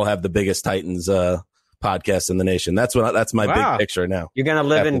and Paul have the biggest Titans podcast in the nation. That's my big picture now. You're going to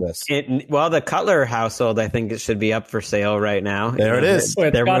live in the Cutler household. I think it should be up for sale right now. There it is.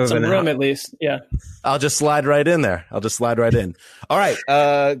 It's got some room at least. Yeah. I'll just slide right in there. All right.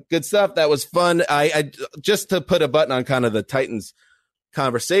 Good stuff. That was fun. I just to put a button on kind of the Titans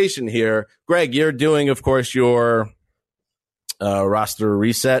conversation here. Greg, you're doing, of course, your roster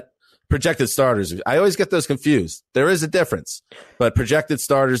reset. Projected starters. I always get those confused. There is a difference, but projected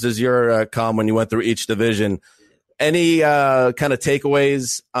starters is your column when you went through each division. Any kind of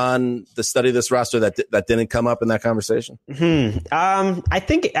takeaways on the study of this roster that didn't come up in that conversation? I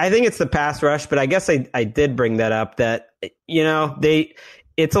think it's the pass rush, but I guess I did bring that up. That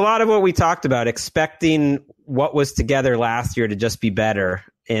it's a lot of what we talked about, expecting what was together last year to just be better,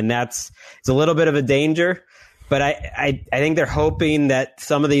 and it's a little bit of a danger. But I think they're hoping that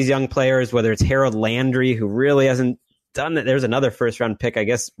some of these young players, whether it's Harold Landry, who really hasn't done that. There's another first-round pick. I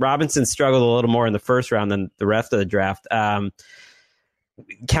guess Robinson struggled a little more in the first round than the rest of the draft. Counting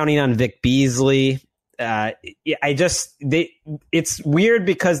on Vic Beasley. It's weird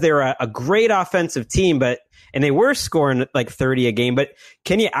because they're a great offensive team, and they were scoring like 30 a game. But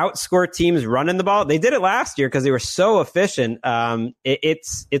can you outscore teams running the ball? They did it last year because they were so efficient.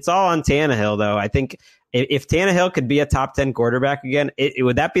 It's all on Tannehill, though. I think if Tannehill could be a top 10 quarterback again,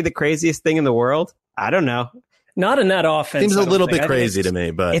 would that be the craziest thing in the world? I don't know. Not in that offense. Seems a little bit crazy to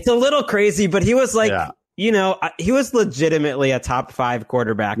me, but it's a little crazy. But he was like, he was legitimately a top 5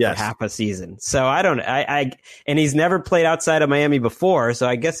 quarterback for half a season. So and he's never played outside of Miami before. So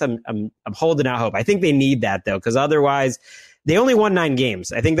I guess I'm holding out hope. I think they need that though, because otherwise they only won 9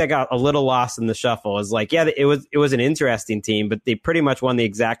 games. I think that got a little lost in the shuffle. It's like, it was an interesting team, but they pretty much won the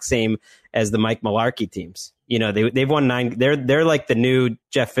exact same as the Mike Mularkey teams. They've won 9. They're like the new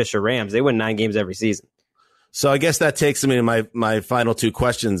Jeff Fisher Rams. They win 9 games every season. So I guess that takes me to my final 2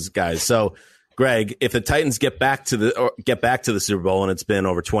 questions, guys. So, Greg, if the Titans get back to the Super Bowl, and it's been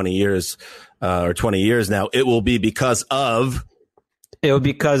over 20 years or 20 years now, it will be because of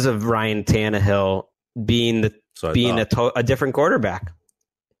Ryan Tannehill being a different quarterback.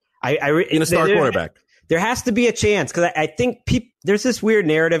 In a star quarterback. There has to be a chance, because I think there's this weird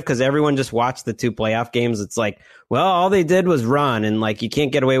narrative because everyone just watched the 2 playoff games. It's like, well, all they did was run, and like you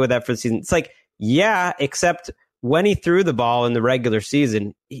can't get away with that for the season. It's like, yeah, except when he threw the ball in the regular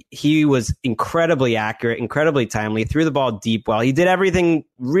season, he was incredibly accurate, incredibly timely, threw the ball deep well. He did everything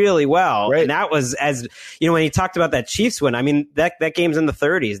really well. Right. And that was, as when he talked about that Chiefs win, I mean, that game's in the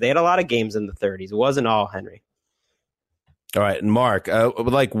 30s. They had a lot of games in the 30s. It wasn't all Henry. All right. And Mark, I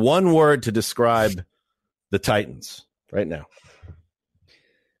would like one word to describe the Titans right now.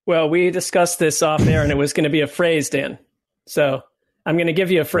 Well, we discussed this off air, and it was going to be a phrase, Dan. So I'm going to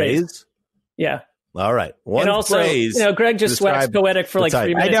give you a phrase. Yeah. All right. One phrase. Greg just waxed poetic for like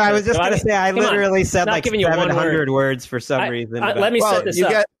 3 minutes. I know. I was just going to say, I literally said like 700 words for some reason. Let me set this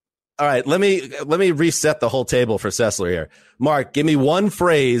up. All right. Let me reset the whole table for Sessler here. Mark, give me one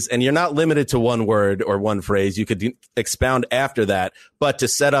phrase, and you're not limited to one word or one phrase. You could expound after that, but to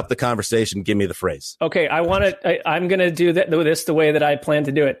set up the conversation, give me the phrase. Okay. I'm going to do this the way that I plan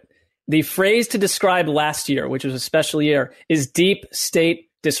to do it. The phrase to describe last year, which was a special year, is deep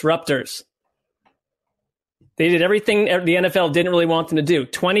state disruptors. They did everything the NFL didn't really want them to do.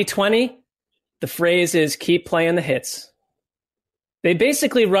 2020, the phrase is keep playing the hits. They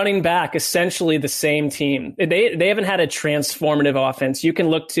basically running back essentially the same team. They haven't had a transformative offense. You can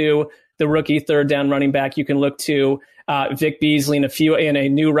look to the rookie third down running back. You can look to Vic Beasley and a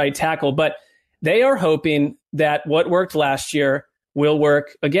new right tackle. But they are hoping that what worked last year will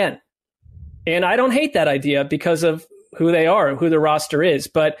work again. And I don't hate that idea because of who they are, who the roster is.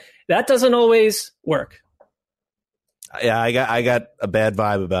 But that doesn't always work. Yeah, I got a bad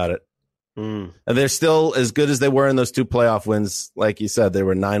vibe about it. And they're still as good as they were in those 2 playoff wins. Like you said, they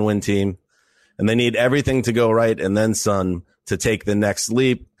were a 9-win team, and they need everything to go right and then some to take the next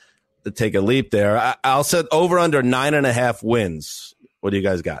leap, to take a leap there. I'll set over under 9.5 wins. What do you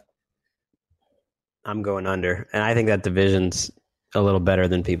guys got? I'm going under, and I think that division's a little better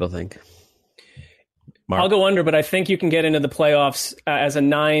than people think. Mark? I'll go under, but I think you can get into the playoffs as a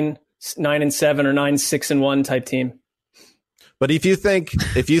 9-7 or 9-6-1 type team. But if you think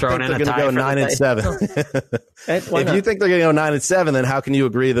they're going to go 9-7, if you think they're going to go 9-7, then how can you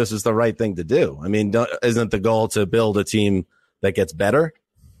agree this is the right thing to do? I mean, isn't the goal to build a team that gets better?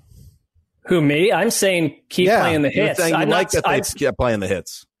 Who, me? I'm saying keep playing the hits. I like that they keep playing the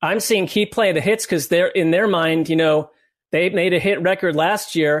hits. I'm saying keep playing the hits because they're in their mind. They made a hit record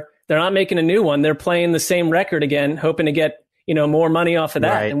last year. They're not making a new one. They're playing the same record again, hoping to get more money off of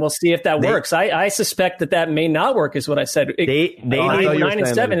that, Right. and we'll see if that works. I suspect that may not work, is what I said. They need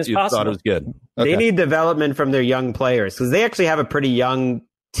 9-7 is possible. Thought it was good. They need development from their young players because they actually have a pretty young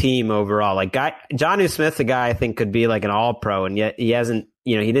team overall. Like Jonnu Smith's a guy I think could be like an all-pro, and yet he hasn't.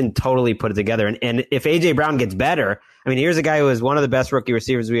 He didn't totally put it together. And if AJ Brown gets better, I mean, here's a guy who is one of the best rookie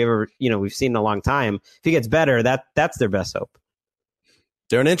receivers we've seen in a long time. If he gets better, that's their best hope.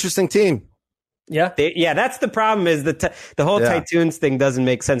 They're an interesting team. Yeah. That's the problem is the whole Titans thing doesn't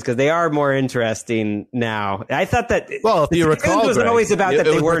make sense because they are more interesting now. I thought that if you recall, it wasn't always about that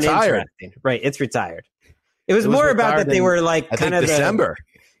they weren't retired. interesting. Right. It's retired. It was more about that they were like kind of December.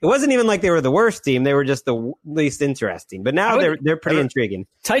 It wasn't even like they were the worst team. They were just the least interesting. But now they're pretty intriguing.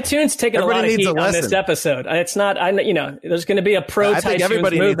 Titans taking a lot of heat on this episode. It's not, there's going to be a pro Titans. I think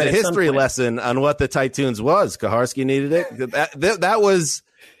everybody needs a history lesson on what the Titans was. Kaharski needed it. That was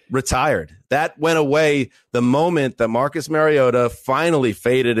retired. That went away the moment that Marcus Mariota finally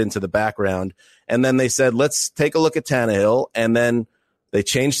faded into the background. And then they said, let's take a look at Tannehill. And then they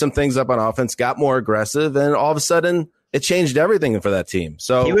changed some things up on offense, got more aggressive, and all of a sudden it changed everything for that team.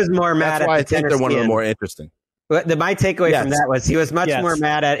 So he was more mad that's at why the I think they're one of the more interesting. My takeaway from that was he was much more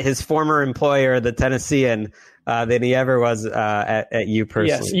mad at his former employer, the Tennessean, than he ever was at you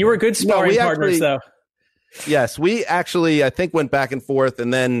personally. Yes, you were good sparring partners, though. Yes, we actually, I think, went back and forth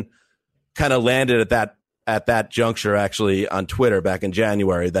and then kind of landed at that juncture, actually, on Twitter back in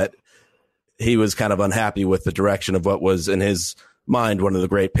January, that he was kind of unhappy with the direction of what was, in his mind, one of the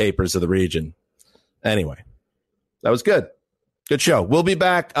great papers of the region. Anyway, that was good. Good show. We'll be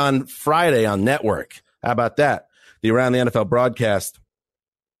back on Friday on Network. How about that? The Around the NFL broadcast,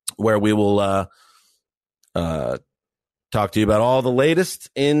 where we will talk to you about all the latest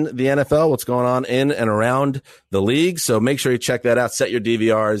in the NFL, what's going on in and around the league. So make sure you check that out. Set your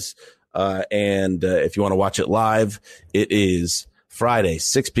DVRs. And if you want to watch it live, it is Friday,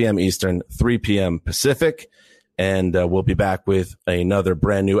 6 p.m. Eastern, 3 p.m. Pacific. And we'll be back with another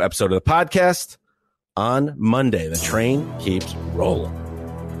brand new episode of the podcast on Monday. The train keeps rolling.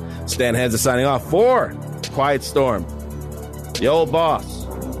 Stan Hansa signing off for Quiet Storm, the old boss,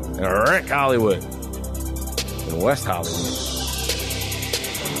 and Rick Hollywood in West Hollywood.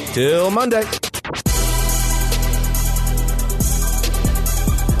 Till Monday.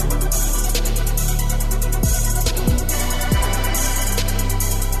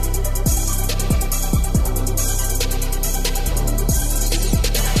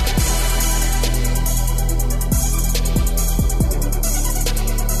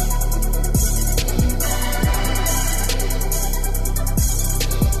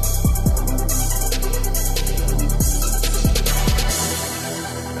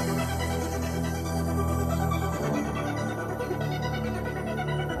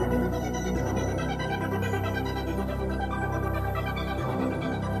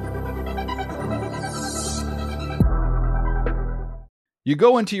 You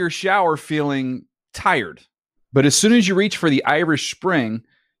go into your shower feeling tired, but as soon as you reach for the Irish Spring,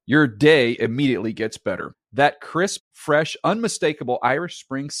 your day immediately gets better. That crisp, fresh, unmistakable Irish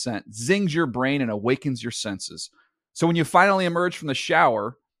Spring scent zings your brain and awakens your senses. So when you finally emerge from the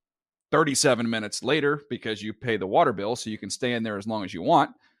shower 37 minutes later, because you pay the water bill so you can stay in there as long as you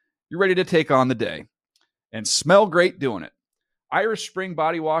want, you're ready to take on the day and smell great doing it. Irish Spring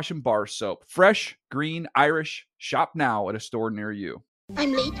Body Wash and Bar Soap. Fresh, green, Irish. Shop now at a store near you.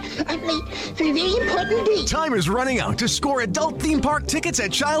 I'm late for a very important date. Time is running out to score adult theme park tickets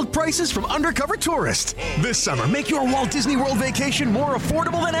at child prices from Undercover Tourist. This summer, make your Walt Disney World vacation more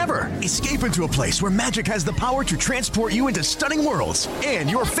affordable than ever. Escape into a place where magic has the power to transport you into stunning worlds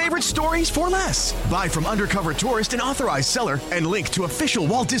and your favorite stories for less. Buy from Undercover Tourist, an authorized seller, and link to official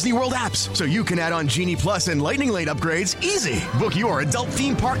Walt Disney World apps so you can add on Genie Plus and Lightning Lane upgrades easy. Book your adult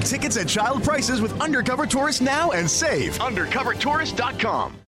theme park tickets at child prices with Undercover Tourist now and save. UndercoverTourist.com.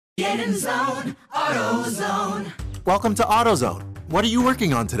 Get in zone, AutoZone. Welcome to AutoZone. What are you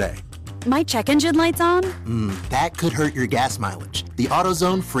working on today? My check engine light's on? That could hurt your gas mileage. The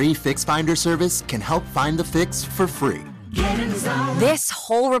AutoZone free Fix Finder service can help find the fix for free. Get in zone. This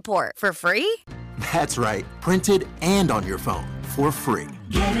whole report for free? That's right. Printed and on your phone for free.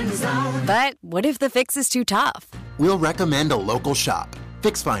 Get in zone. But what if the fix is too tough? We'll recommend a local shop.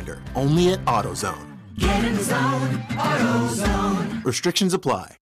 Fix Finder, only at AutoZone. Get in zone, AutoZone. Restrictions apply.